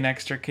up, bringing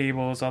extra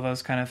cables, all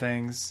those kind of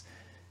things,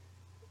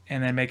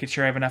 and then making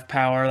sure I have enough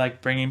power,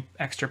 like bringing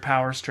extra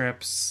power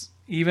strips,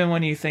 even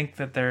when you think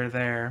that they're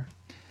there,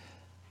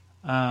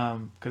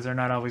 because they're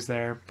not always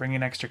there.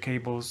 Bringing extra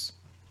cables,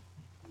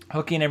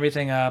 hooking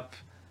everything up,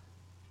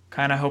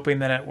 kind of hoping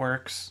that it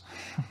works.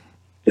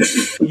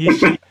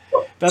 Usually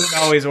doesn't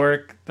always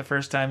work the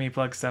first time you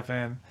plug stuff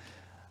in.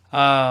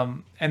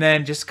 And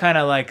then just kind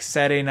of like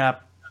setting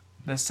up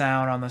the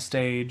sound on the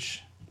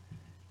stage,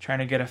 trying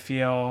to get a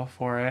feel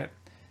for it.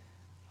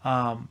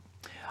 I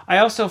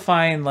also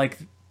find like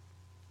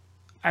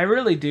I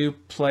really do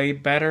play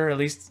better, at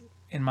least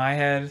in my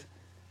head,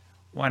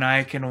 when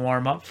I can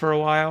warm up for a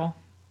while.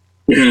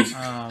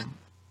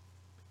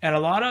 And a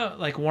lot of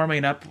like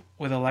warming up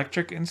with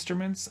electric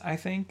instruments, I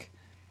think,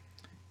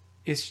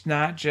 it's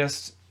not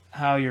just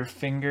how your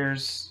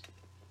fingers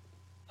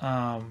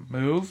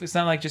move. It's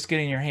not like just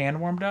getting your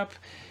hand warmed up.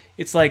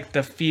 It's like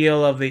the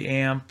feel of the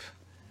amp.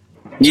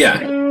 Yeah.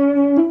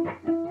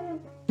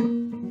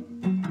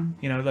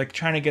 Like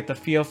trying to get the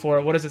feel for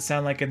it. What does it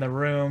sound like in the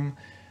room?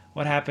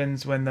 What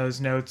happens when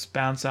those notes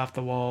bounce off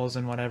the walls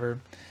and whatever.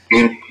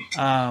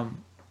 And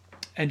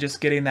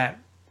just getting that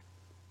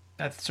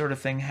sort of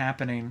thing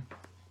happening.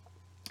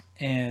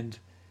 And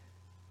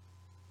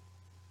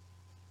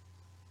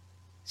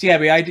so yeah,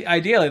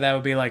 ideally that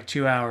would be like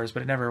 2 hours,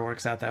 but it never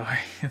works out that way.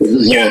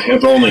 Yeah,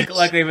 if only.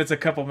 Luckily, if it's a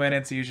couple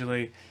minutes,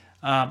 usually.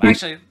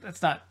 Actually,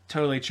 that's not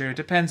totally true. It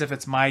depends if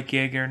it's my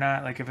gig or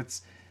not. Like if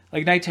it's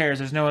like Night Terrors,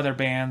 there's no other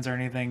bands or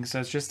anything, so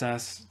it's just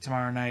us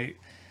tomorrow night.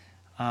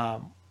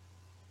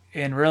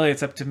 And really,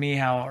 it's up to me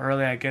how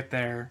early I get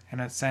there, in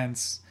a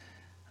sense,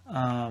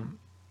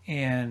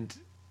 and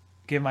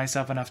give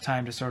myself enough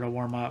time to sort of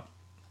warm up.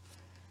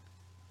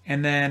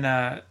 And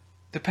then,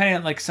 depending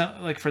on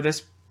like for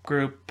this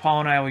group,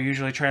 Paul and I will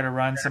usually try to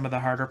run some of the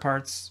harder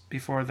parts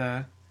before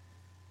the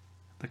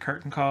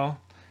curtain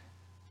call,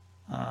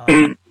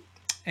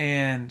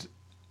 and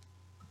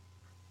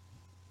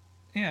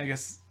yeah, I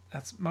guess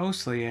that's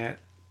mostly it.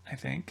 I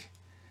think,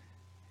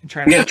 and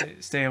try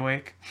to stay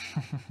awake.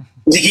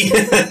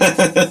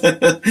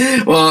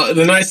 Well,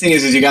 the nice thing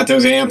is you got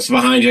those amps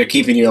behind you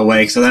keeping you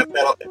awake, so that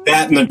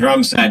and the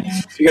drum set.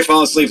 If you could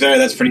fall asleep there,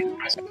 that's pretty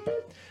impressive.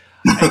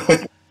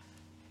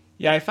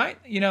 Yeah, I find,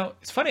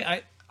 it's funny.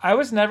 I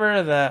was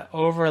never the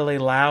overly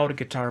loud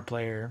guitar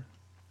player.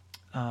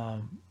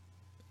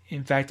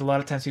 In fact, a lot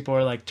of times people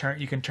are like,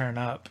 you can turn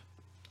up.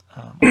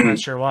 I'm not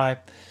sure why,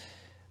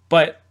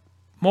 but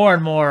more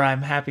and more,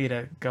 I'm happy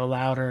to go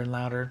louder and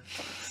louder.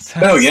 So,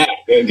 oh yeah,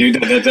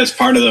 dude, that's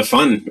part of the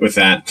fun with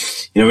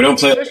that. You know, we don't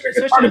play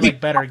especially with,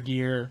 like better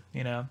gear.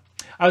 You know,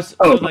 I was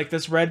like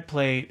this red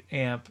plate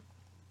amp,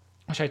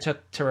 which I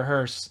took to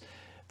rehearse.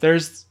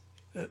 There's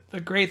the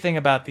great thing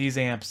about these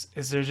amps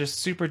is they're just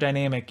super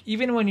dynamic.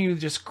 Even when you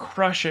just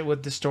crush it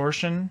with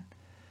distortion,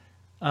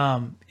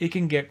 it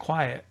can get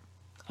quiet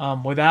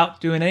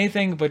without doing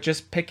anything but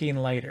just picking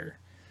later.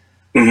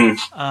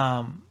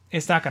 Mm-hmm.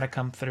 It's not going to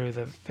come through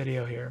the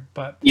video here,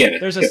 but yeah,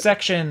 there's a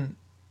section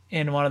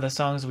in one of the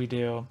songs we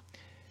do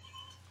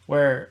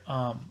where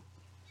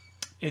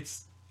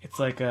it's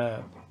like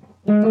a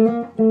this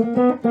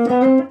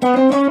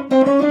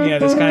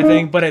kind of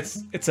thing, but it's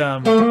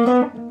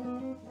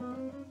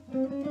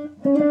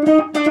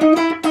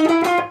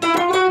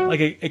like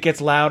it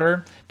gets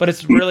louder, but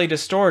it's really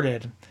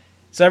distorted.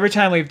 So every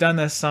time we've done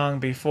this song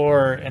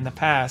before in the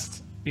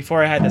past,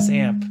 before I had this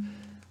amp,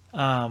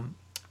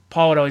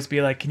 Paul would always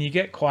be like, "Can you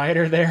get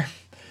quieter there?"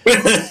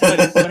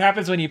 But what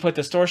happens when you put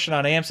distortion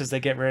on amps is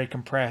they get very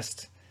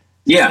compressed.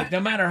 Yeah. Like,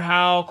 no matter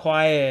how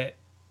quiet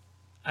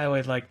I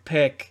would like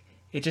pick,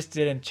 it just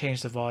didn't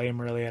change the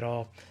volume really at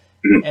all.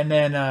 And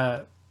then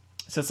so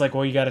it's like,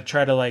 well, you got to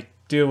try to like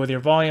do it with your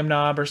volume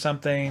knob or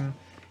something,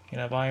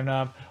 volume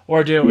knob,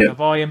 or do it with a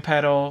volume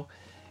pedal,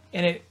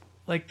 and it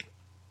like.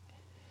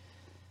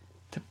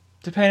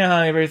 Depending on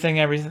how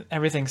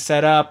everything's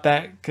set up,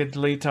 that could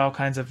lead to all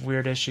kinds of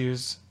weird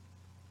issues.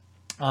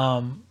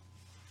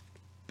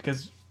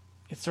 Because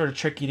it's sort of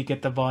tricky to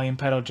get the volume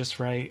pedal just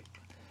right,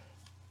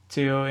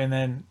 too. And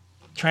then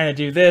trying to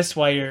do this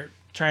while you're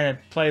trying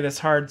to play this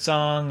hard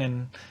song,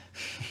 and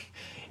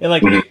it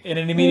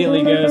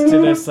immediately goes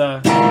to this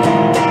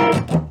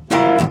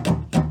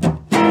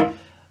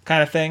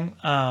kind of thing.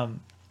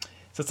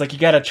 So it's like you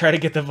got to try to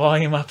get the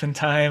volume up in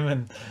time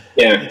and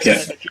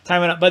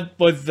time it up. But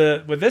with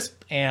this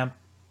amp,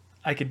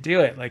 I could do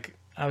it. Like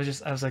I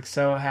was like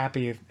so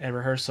happy at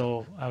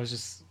rehearsal. I was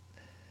just,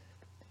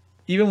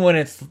 even when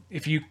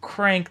if you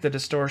crank the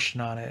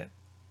distortion on it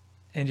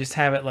and just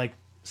have it like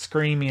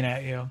screaming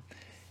at you,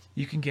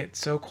 you can get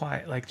so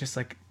quiet, like just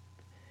like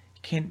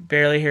you can't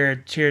barely hear a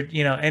cheer,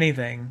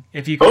 anything.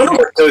 If you, I wonder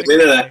what goes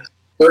into that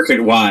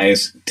circuit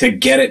wise to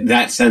get it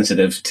that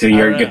sensitive to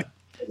your.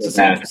 So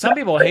some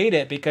people hate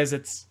it because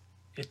it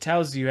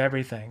tells you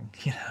everything.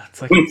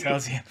 It's like it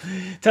tells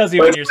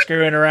you when you're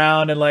screwing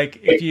around, and like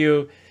if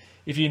you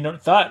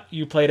thought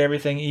you played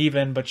everything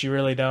even, but you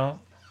really don't.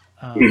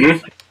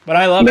 But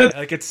I love it.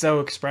 Like it's so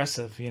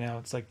expressive.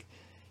 It's like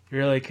you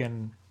really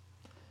can.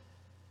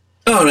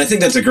 Oh, and I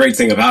think that's a great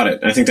thing about it.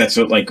 I think that's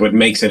what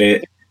makes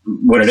it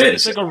what it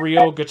is. It's like a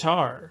real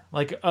guitar.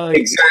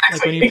 Exactly.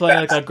 Like when you play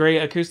like a great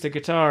acoustic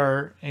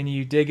guitar and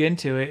you dig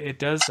into it, it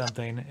does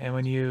something, and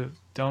when you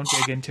don't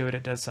dig into it,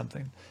 it does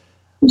something.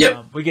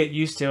 Yeah, we get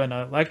used to an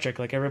electric.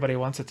 Like everybody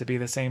wants it to be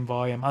the same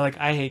volume.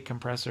 I hate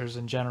compressors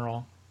in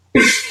general.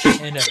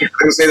 And, I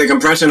would say the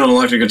compression on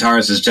electric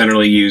guitars is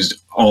generally used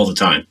all the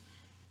time,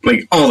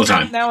 like all the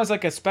time. Now is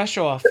like a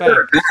special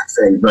effect,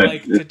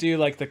 like to do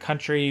like the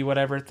country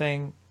whatever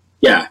thing.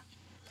 Yeah,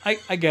 I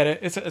get it.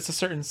 It's a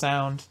certain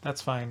sound.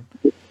 That's fine.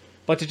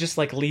 But to just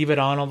like leave it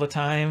on all the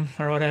time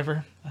or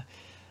whatever,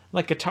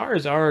 like guitar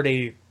is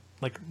already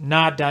like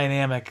not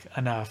dynamic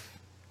enough.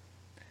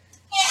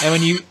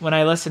 And when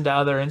I listen to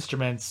other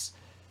instruments,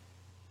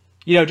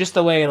 just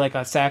the way like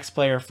a sax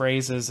player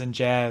phrases in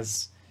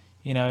jazz,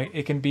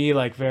 it can be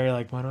like very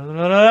like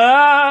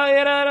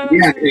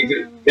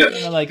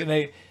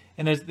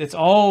it's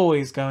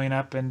always going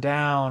up and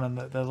down, and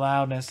the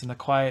loudness and the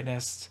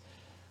quietness,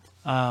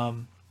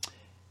 and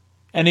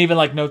even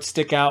like notes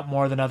stick out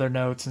more than other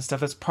notes and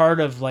stuff. That's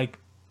part of like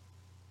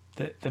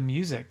the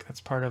music.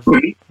 That's part of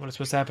what is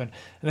supposed to happen.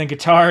 And then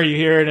guitar, you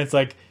hear it, and it's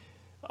like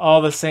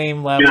all the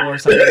same level or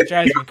something. It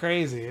drives me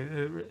crazy.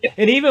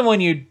 And even when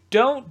you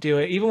don't do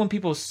it, even when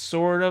people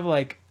sort of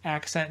like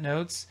accent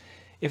notes,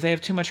 if they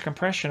have too much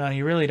compression on,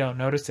 you really don't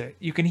notice it.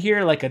 You can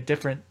hear like a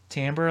different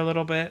timbre a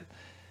little bit,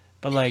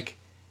 but like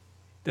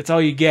that's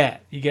all you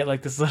get. You get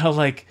like this little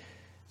like.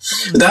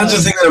 That's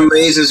the thing that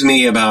amazes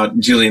me about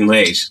Julian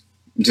Lage.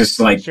 Just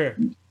like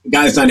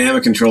guy's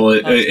dynamic control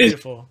is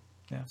beautiful.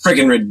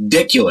 Freaking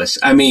ridiculous.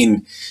 I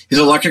mean, his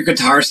electric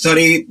guitar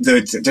study.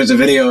 There's a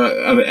video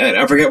of it.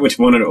 I forget which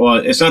one it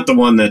was. It's not the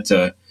one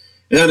that.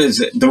 He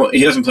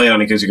doesn't play it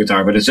on acoustic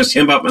guitar, but it's just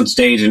him up on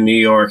stage in New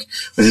York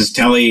with his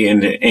telly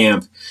and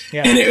amp,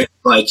 and it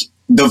like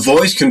the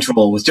voice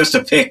control with just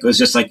a pick was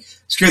just like,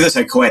 screw this,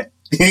 I quit.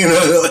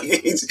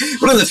 He's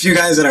one of the few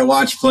guys that I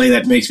watch play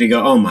that makes me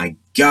go, oh my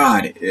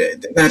god,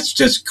 that's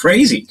just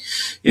crazy.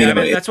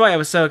 That's why I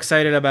was so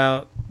excited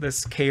about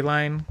this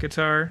K-Line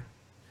guitar.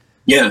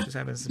 Yeah, it just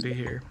happens to be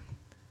here.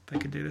 If I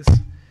could do this,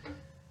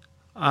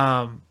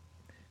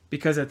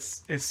 because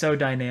it's so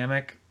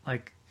dynamic,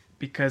 like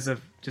because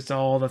of just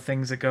all the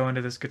things that go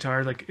into this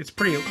guitar. Like it's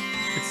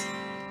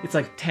it's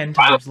like 10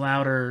 times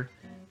louder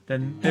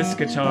than this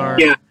guitar.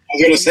 Yeah, I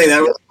was gonna say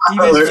that.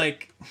 Even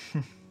like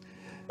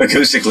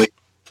acoustically.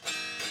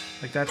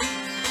 Like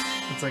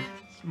it's like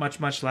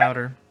much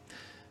louder.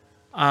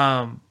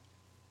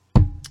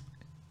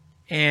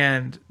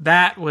 And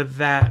that with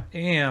that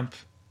amp,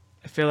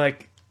 I feel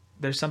like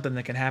there's something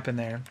that can happen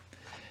there.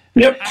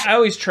 Yep. I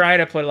always try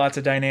to put lots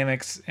of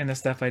dynamics in the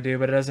stuff I do,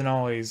 but it doesn't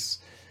always.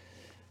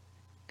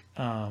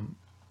 I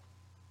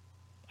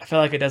feel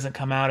like it doesn't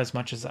come out as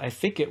much as I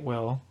think it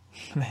will.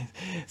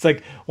 It's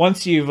like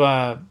once you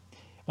go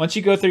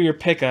through your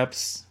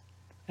pickups,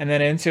 and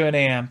then into an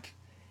amp,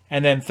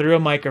 and then through a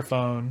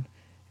microphone,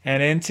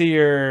 and into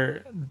your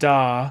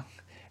DAW,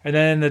 and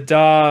then the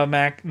DAW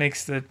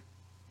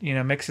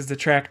mixes the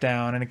track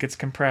down, and it gets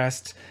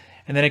compressed,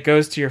 and then it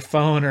goes to your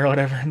phone or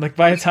whatever. And like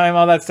by the time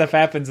all that stuff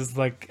happens, it's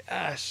like,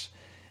 gosh,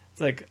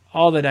 it's like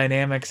all the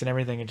dynamics and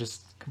everything are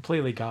just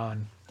completely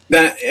gone.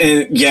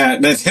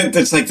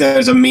 That's like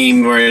there's a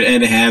meme where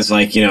it has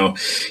like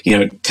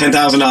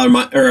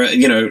 $10,000 or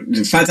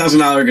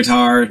 $5,000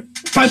 guitar,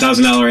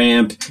 $5,000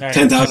 amp,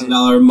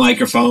 $10,000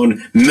 microphone,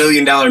 $1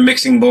 million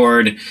mixing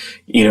board,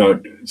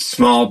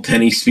 small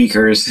penny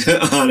speakers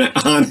on a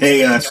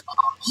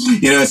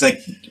it's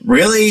like,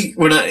 really?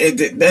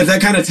 That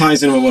kind of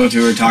ties in with what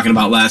we were talking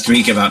about last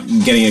week about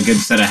getting a good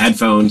set of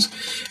headphones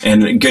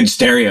and good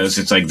stereos.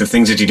 It's like the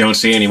things that you don't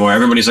see anymore.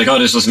 Everybody's like, oh,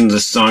 just listen to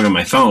this song on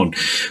my phone,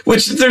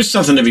 which there's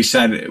something to be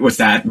said with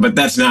that, but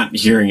that's not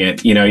hearing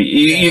it.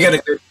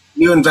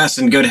 You invest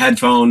in good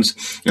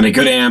headphones and a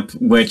good amp,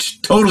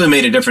 which totally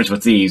made a difference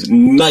with these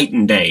night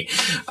and day.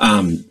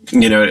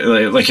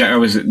 Like I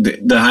was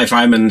the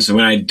Hi-Fi-Mans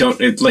when I don't,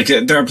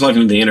 they're plugged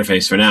into the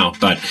interface for now,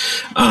 but,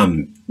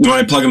 when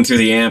I plug them through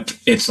the amp,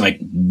 it's like,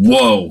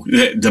 whoa,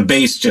 the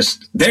bass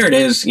just, there it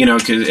is,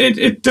 cause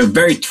they're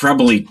very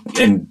trebly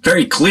and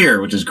very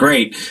clear, which is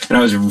great. And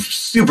I was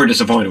super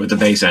disappointed with the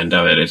bass end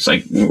of it. It's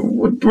like,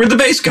 where'd the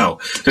bass go?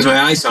 Cause my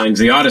iSigns,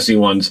 the Odyssey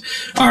ones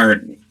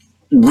are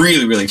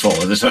really, really full.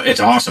 It's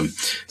awesome.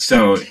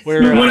 So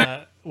we're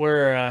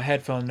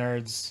headphone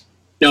nerds.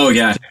 Oh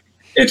yeah.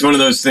 It's one of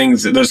those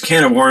things, those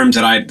can of worms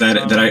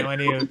when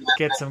you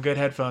get some good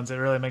headphones, it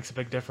really makes a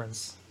big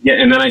difference. Yeah,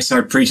 and then I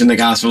start preaching the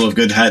gospel of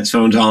good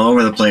headphones all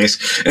over the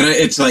place. And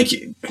it's like,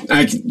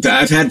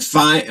 I've had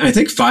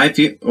five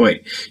people,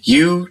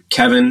 you,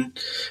 Kevin,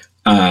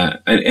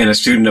 and a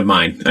student of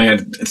mine. I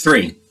had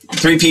three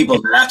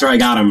people that after I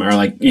got them are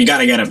like, you got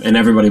to get them. And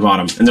everybody bought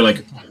them. And they're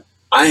like,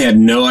 I had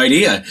no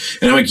idea.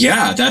 And I'm like,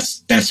 yeah,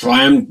 that's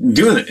why I'm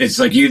doing it. It's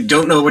like, you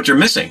don't know what you're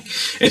missing.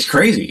 It's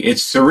crazy.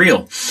 It's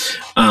surreal.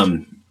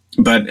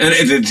 But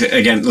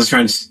again, I'm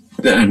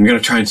going to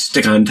try and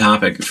stick on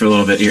topic for a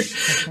little bit here.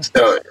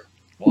 So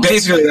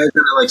basically that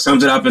kind of like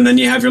sums it up, and then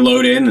you have your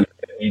load in and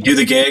you do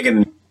the gig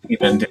and you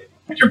get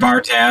your bar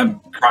tab,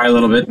 cry a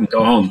little bit and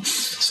go home.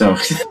 So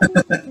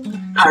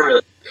not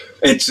really.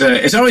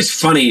 It's always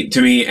funny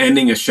to me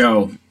ending a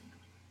show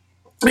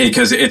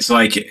because it's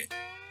like,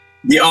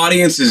 the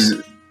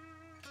audiences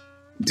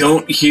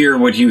don't hear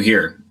what you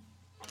hear.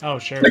 Oh,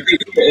 sure.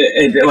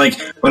 Like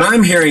when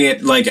I'm hearing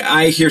it, like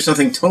I hear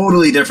something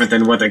totally different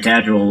than what the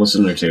casual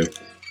listener do.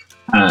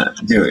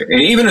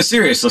 And even a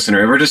serious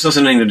listener, we're just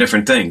listening to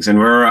different things, and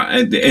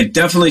it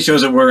definitely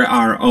shows that we're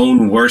our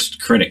own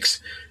worst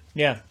critics.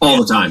 Yeah,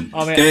 all the time.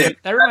 Oh man,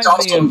 that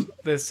reminds me of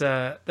this.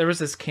 There was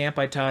this camp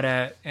I taught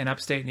at in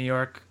upstate New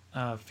York,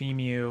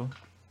 FEMU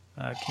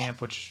camp,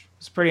 which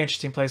is a pretty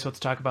interesting place. We'll have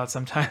to talk about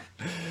sometime.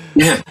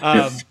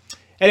 Yeah.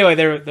 Anyway,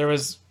 there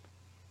was.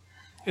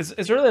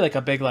 It's really like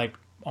a big, like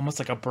almost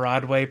like a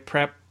Broadway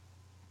prep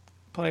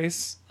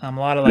place. A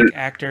lot of like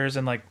actors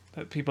and like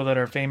people that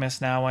are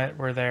famous now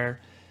were there,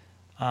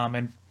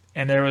 and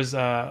there was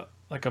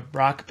like a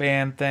rock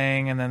band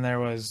thing, and then there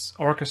was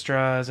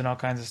orchestras and all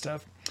kinds of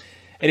stuff.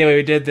 Anyway,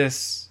 we did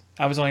this.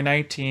 I was only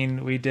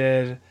 19. We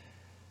did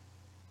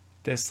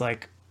this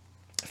like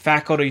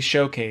faculty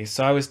showcase.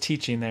 So I was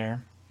teaching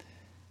there,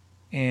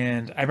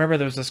 and I remember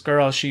there was this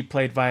girl. She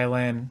played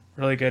violin,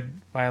 really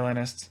good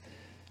violinist,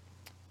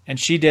 and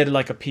she did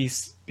like a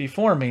piece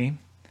before me,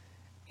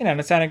 and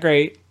it sounded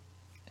great.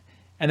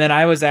 And then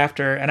I was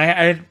after, and I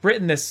had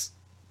written this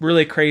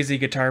really crazy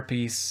guitar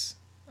piece.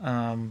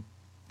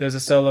 There's a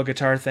solo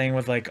guitar thing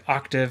with like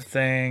octave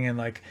thing and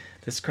like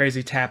this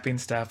crazy tapping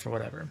stuff or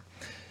whatever.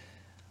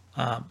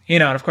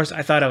 And of course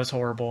I thought I was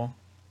horrible,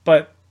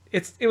 but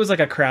it was like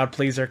a crowd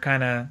pleaser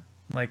kind of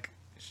like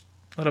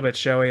a little bit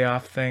showy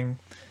off thing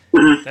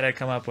that I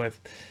come up with.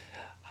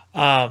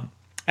 I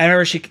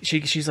remember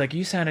she's like,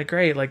 you sounded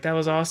great. Like that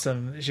was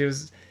awesome.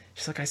 She's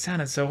like, I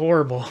sounded so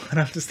horrible. And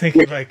I'm just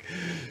thinking like,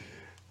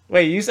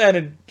 wait, you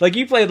sounded like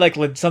you played like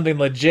something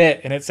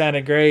legit and it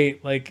sounded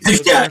great. Like it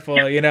was wonderful,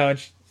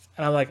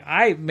 and I'm like,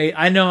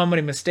 I know how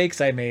many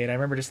mistakes I made. I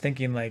remember just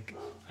thinking like,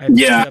 I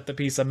picked up the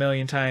piece a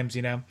million times,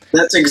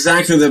 That's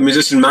exactly the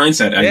musician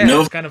mindset. I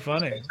know. It's kind of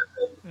funny.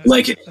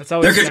 Like that's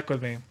always stuck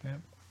with me. Yeah.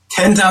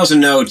 10,000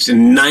 notes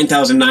and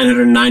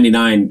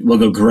 9,999 will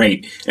go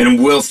great,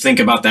 and we'll think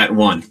about that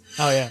one.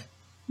 Oh yeah.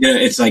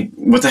 It's like,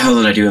 what the hell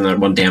did I do in that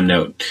one damn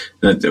note?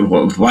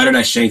 Why did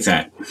I shank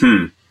that?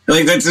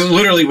 Like that's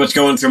literally what's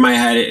going through my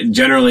head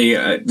generally,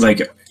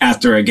 like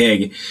after a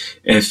gig.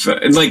 If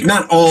like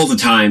not all the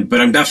time,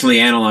 but I'm definitely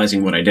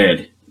analyzing what I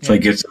did. It's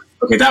like it's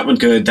okay. That went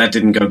good. That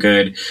didn't go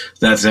good.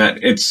 That's that.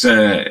 It's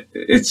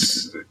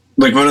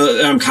like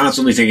I'm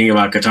constantly thinking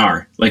about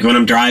guitar. Like when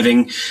I'm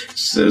driving,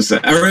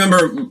 I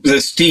remember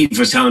that Steve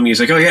was telling me, he's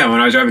like, "Oh yeah, when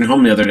I was driving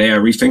home the other day, I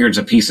refingered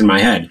a piece in my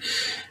head."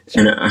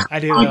 And I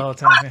do that all the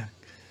time. Yeah.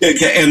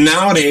 and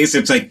nowadays,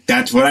 it's like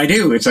that's what I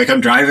do. It's like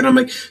I'm driving. I'm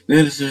like,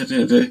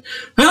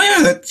 oh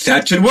yeah,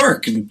 that should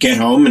work. And get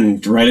home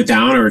and write it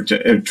down or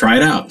try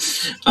it out.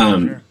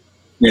 Sure.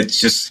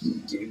 It's just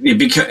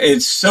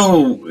it's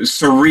so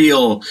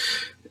surreal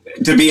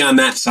to be on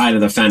that side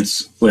of the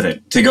fence with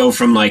it. To go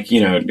from like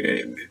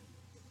the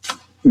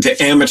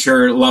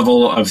amateur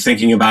level of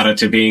thinking about it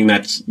to being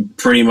that's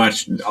pretty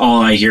much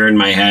all I hear in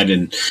my head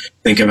and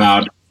think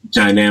about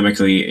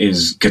dynamically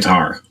is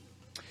guitar.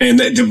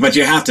 But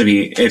you have to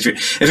be if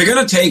you're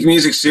going to take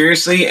music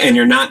seriously and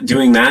you're not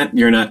doing that,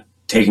 you're not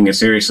taking it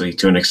seriously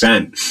to an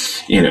extent.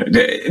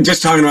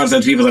 Just talking about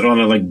the people that want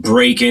to like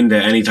break into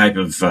any type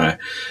of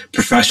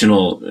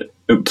professional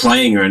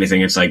playing or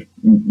anything. It's like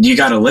you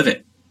got to live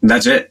it.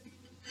 That's it.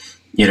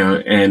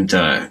 And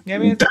yeah, I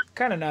mean it's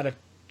kind of not a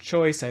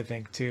choice, I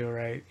think, too,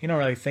 right? You don't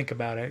really think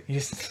about it. You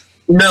just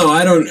no,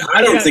 I don't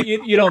think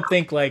you don't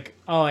think like,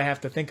 oh, I have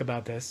to think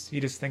about this.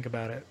 You just think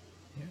about it.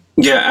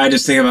 Yeah, I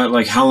just think about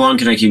like how long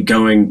can I keep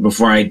going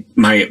before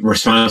my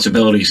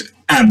responsibilities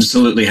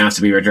absolutely have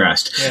to be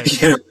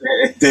addressed. Yeah.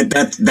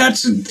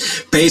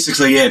 That's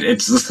basically it.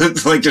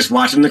 It's like just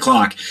watching the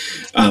clock.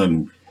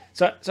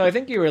 So I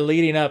think you were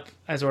leading up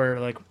as we're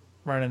like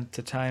running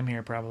to time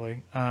here.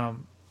 Probably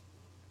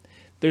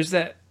there's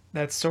that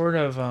sort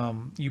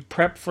of you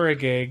prep for a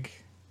gig,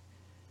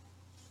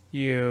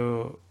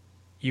 you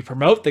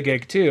promote the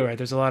gig too, right?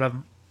 There's a lot of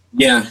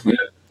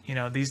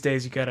these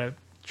days you gotta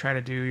try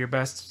to do your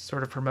best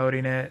sort of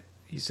promoting it.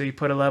 So you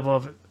put a level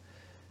of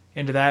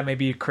into that.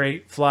 Maybe you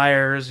create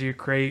flyers, you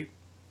create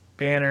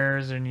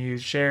banners, and you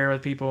share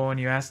with people and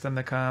you ask them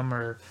to come,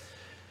 or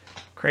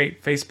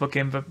create Facebook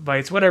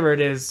invites, whatever it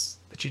is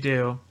that you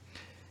do.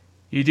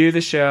 You do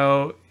the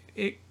show.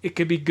 It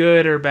could be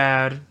good or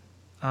bad.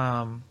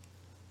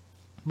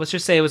 Let's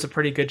just say it was a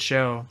pretty good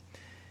show.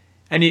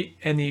 And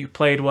you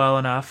played well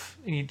enough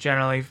and you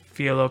generally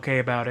feel okay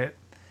about it.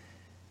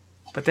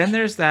 But then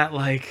there's that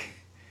like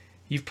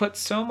you've put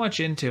so much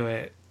into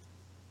it,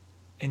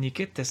 and you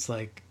get this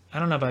like, I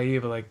don't know about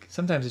you, but like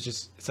sometimes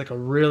it's like a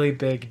really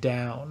big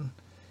down.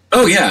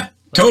 Oh yeah,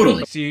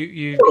 totally. So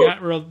you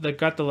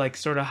got the like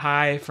sort of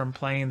high from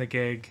playing the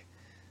gig,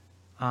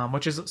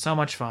 which is so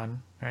much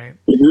fun, right?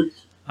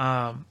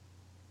 Mm-hmm.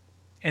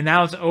 And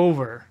now it's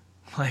over.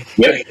 Like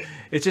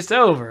it's just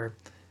over.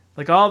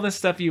 Like all this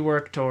stuff you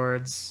work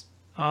towards,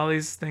 all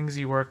these things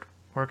you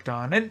worked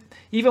on, and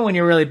even when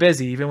you're really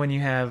busy, even when you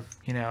have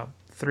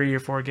 3 or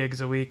 4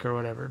 gigs a week or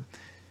whatever,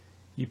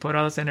 you put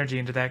all this energy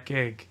into that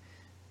gig,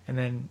 and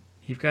then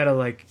you've got to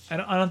like, I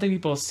don't think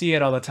people see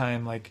it all the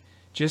time, like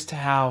just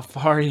how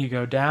far you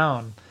go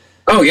down.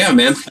 Oh yeah,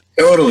 man,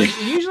 totally.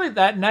 Usually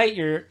that night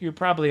you're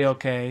probably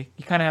okay.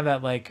 You kind of have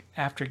that like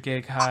after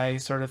gig high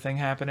sort of thing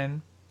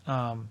happening,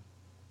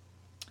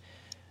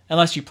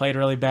 unless you played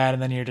really bad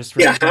and then you're just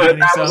really down on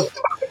yourself.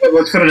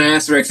 Let's put an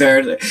asterisk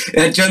there.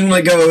 That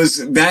generally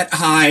that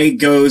high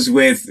goes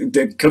with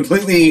the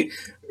completely.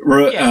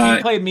 If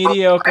you play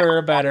mediocre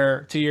or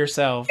better to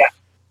yourself,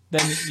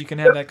 then you can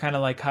have that kind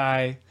of like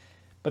high.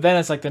 But then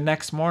it's like the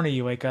next morning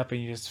you wake up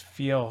and you just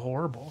feel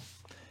horrible.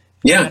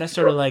 You gotta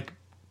sort of like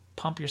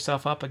pump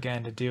yourself up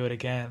again to do it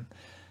again.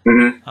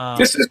 Mm-hmm.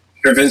 This is a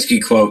Stravinsky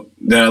quote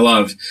that I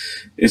love.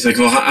 It's like,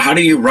 well, how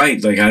do you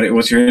write? Like,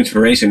 what's your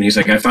inspiration? He's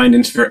like, I find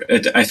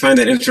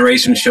that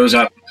inspiration shows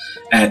up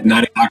at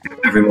 9 o'clock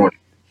every morning.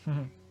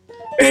 Mm-hmm.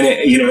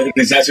 And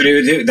because that's what he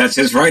would do. That's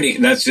his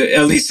writing. That's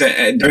at least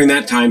during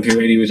that time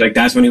period. He was like,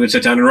 that's when he would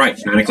sit down and write.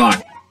 9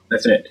 o'clock.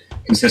 That's it.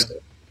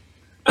 Consistent.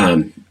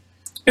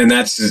 And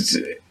that's.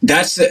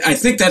 I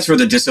think that's where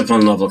the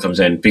discipline level comes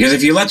in. Because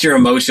if you let your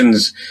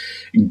emotions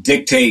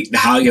dictate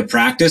how you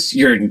practice,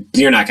 you're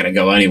not going to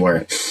go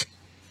anywhere.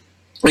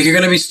 Like you're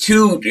going to be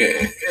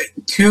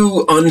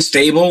too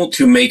unstable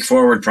to make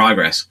forward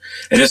progress.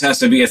 It just has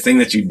to be a thing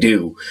that you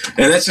do,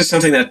 and that's just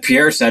something that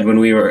Pierre said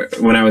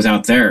when I was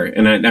out there.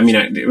 And I mean,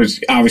 it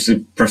was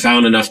obviously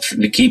profound enough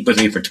to keep with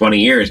me for 20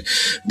 years.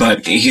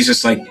 But he's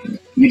just like,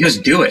 you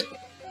just do it.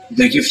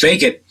 Like you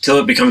fake it till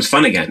it becomes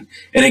fun again,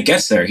 and it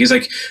gets there. He's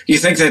like, you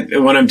think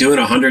that when I'm doing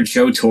a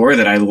 100-show tour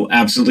that I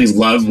absolutely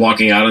love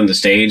walking out on the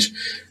stage.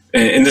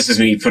 And this is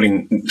me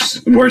putting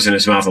words in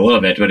his mouth a little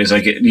bit, but it's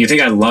like, do you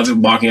think I love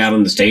walking out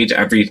on the stage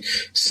every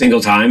single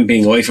time,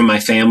 being away from my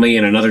family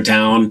in another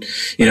town?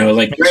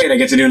 Like, great, I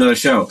get to do another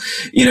show.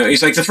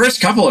 He's like, the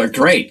first couple are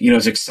great.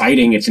 It's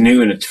exciting, it's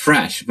new, and it's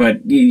fresh,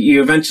 but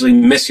you eventually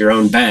miss your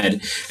own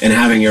bed and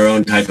having your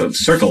own type of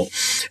circle.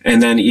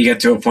 And then you get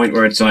to a point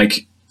where it's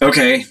like,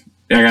 okay,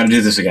 I got to do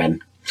this again.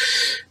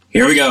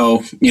 Here we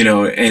go,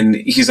 and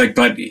he's like,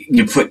 but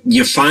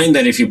you find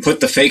that if you put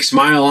the fake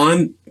smile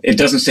on, it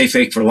doesn't stay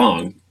fake for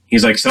long.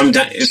 He's like,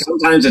 sometimes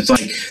it's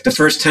like the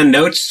first 10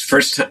 notes,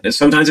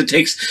 sometimes it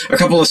takes a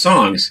couple of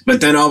songs,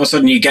 but then all of a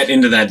sudden you get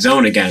into that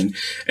zone again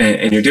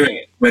and you're doing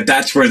it. But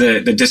that's where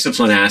the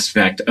discipline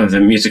aspect of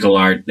the musical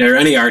art, or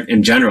any art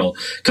in general,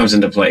 comes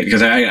into play.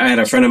 Because I had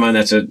a friend of mine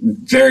that's a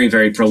very,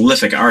 very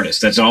prolific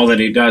artist. That's all that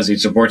he does. He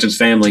supports his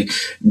family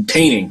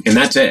painting, and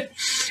that's it.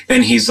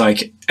 And he's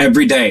like,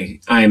 every day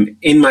I'm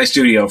in my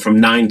studio from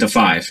 9 to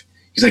 5.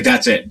 He's like,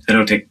 that's it. I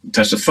don't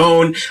touch the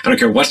phone. I don't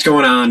care what's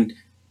going on.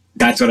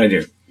 That's what I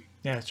do.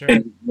 Yeah, sure.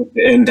 And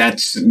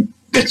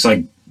it's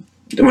like,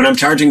 when I'm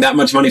charging that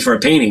much money for a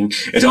painting,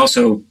 it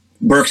also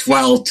works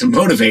well to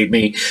motivate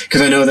me,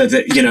 because I know that,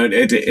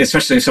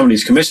 especially if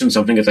somebody's commissioned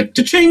something, it's like,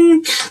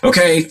 cha-ching,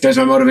 okay, there's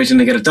my motivation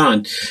to get it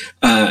done.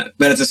 But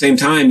at the same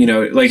time,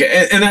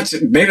 and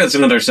that's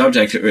another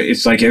subject.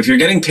 It's like, if you're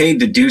getting paid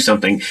to do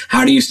something,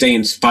 how do you stay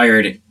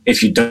inspired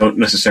if you don't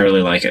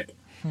necessarily like it?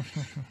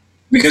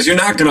 Because you're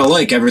not going to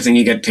like everything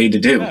you get paid to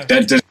do. No.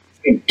 That's a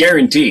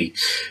guarantee.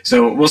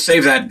 So we'll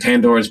save that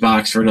Pandora's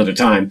box for another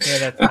time.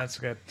 Yeah, that's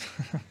good.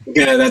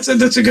 Yeah, that's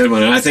a good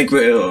one. And I think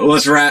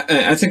let's wrap.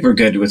 I think we're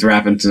good with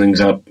wrapping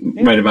things up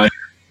right about here.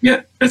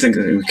 Yeah, I think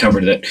we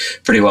covered it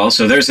pretty well.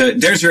 So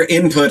there's your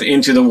input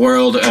into the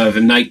world of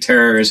Night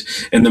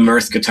Terrors and the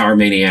Mirth Guitar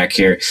Maniac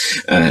here.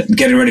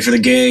 Getting ready for the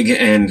gig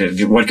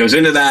and what goes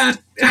into that,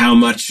 how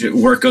much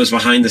work goes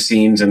behind the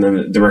scenes, and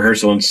then the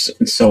rehearsal and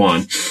so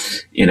on.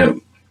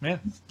 Yeah,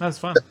 that's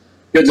fun.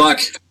 Good luck.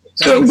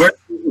 So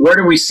where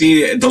do we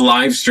see the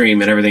live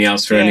stream and everything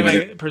else for anybody?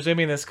 Like,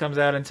 presuming this comes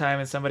out in time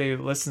and somebody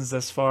listens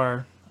this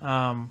far,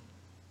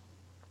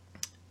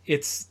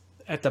 it's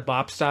at the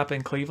Bop Stop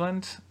in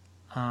Cleveland.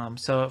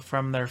 So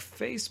from their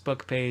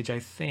Facebook page, I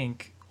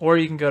think, or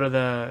you can go to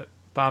the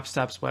Bop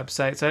Stop's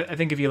website. So I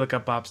think if you look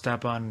up Bop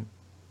Stop on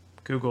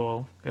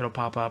Google, it'll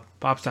pop up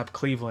Bop Stop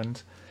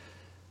Cleveland.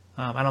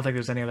 I don't think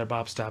there's any other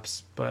Bop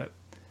Stops, but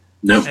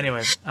no.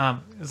 Anyway,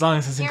 as long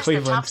as it's in Here's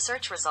Cleveland. The top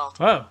search result.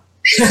 Whoa.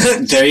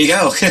 There you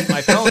go.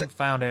 My phone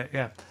found it.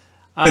 Yeah.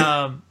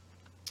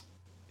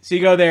 So you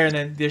go there, and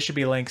then there should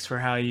be links for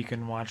how you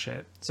can watch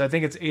it. So I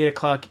think it's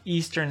 8:00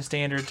 Eastern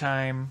Standard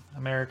Time,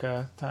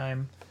 America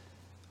time,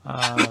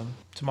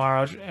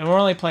 tomorrow, and we're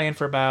only playing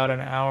for about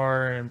an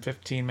hour and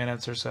 15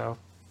 minutes or so.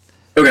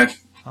 Okay.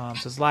 So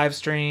it's live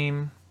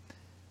stream,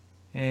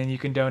 and you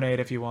can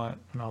donate if you want,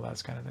 and all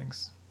those kind of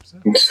things. So.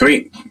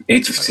 Sweet.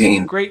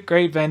 8:15.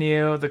 Great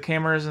venue. The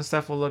cameras and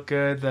stuff will look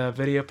good. The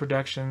video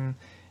production.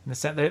 In the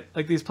set,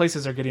 like, these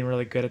places are getting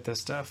really good at this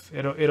stuff.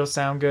 It'll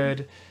sound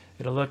good,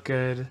 it'll look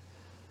good,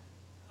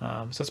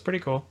 so it's pretty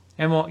cool.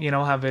 And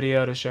we'll have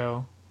video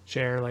to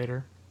share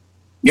later.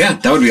 Yeah,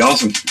 that would be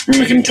awesome.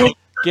 We can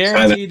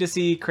guaranteed to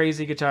see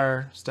crazy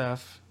guitar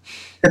stuff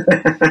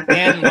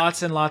and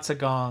lots of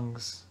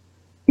gongs.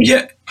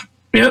 Yeah.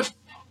 It's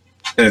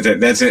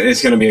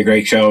going to be a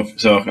great show.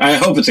 So I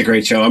hope it's a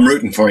great show. I'm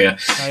rooting for you.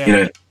 Oh,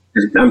 yeah.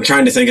 I'm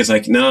trying to think. It's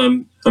like,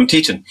 no, I'm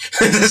teaching.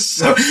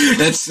 So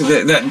that's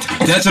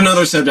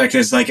another subject.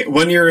 Is like,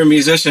 when you're a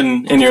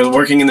musician and you're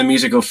working in the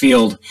musical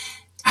field,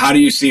 how do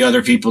you see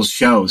other people's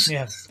shows?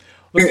 Yeah.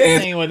 Well, the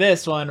thing with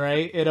this one,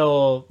 right?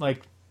 It'll,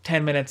 like,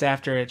 10 minutes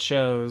after it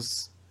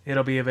shows,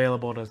 it'll be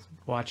available to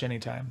watch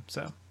anytime.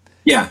 So.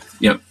 Yeah.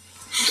 Yep.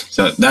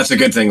 So that's a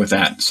good thing with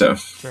that. So.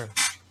 Sure.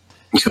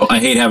 So I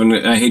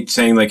hate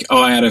saying, like,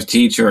 oh, I had to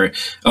teach, or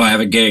oh, I have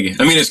a gig.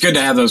 I mean, it's good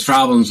to have those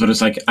problems, but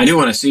it's like, I do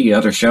want to see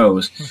other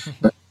shows.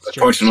 But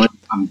unfortunately,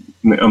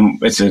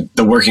 it's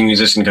the working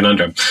musician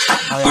conundrum.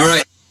 Oh, yeah. All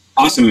right.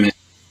 Awesome.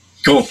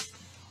 Cool.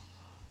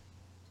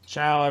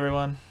 Ciao,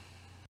 everyone.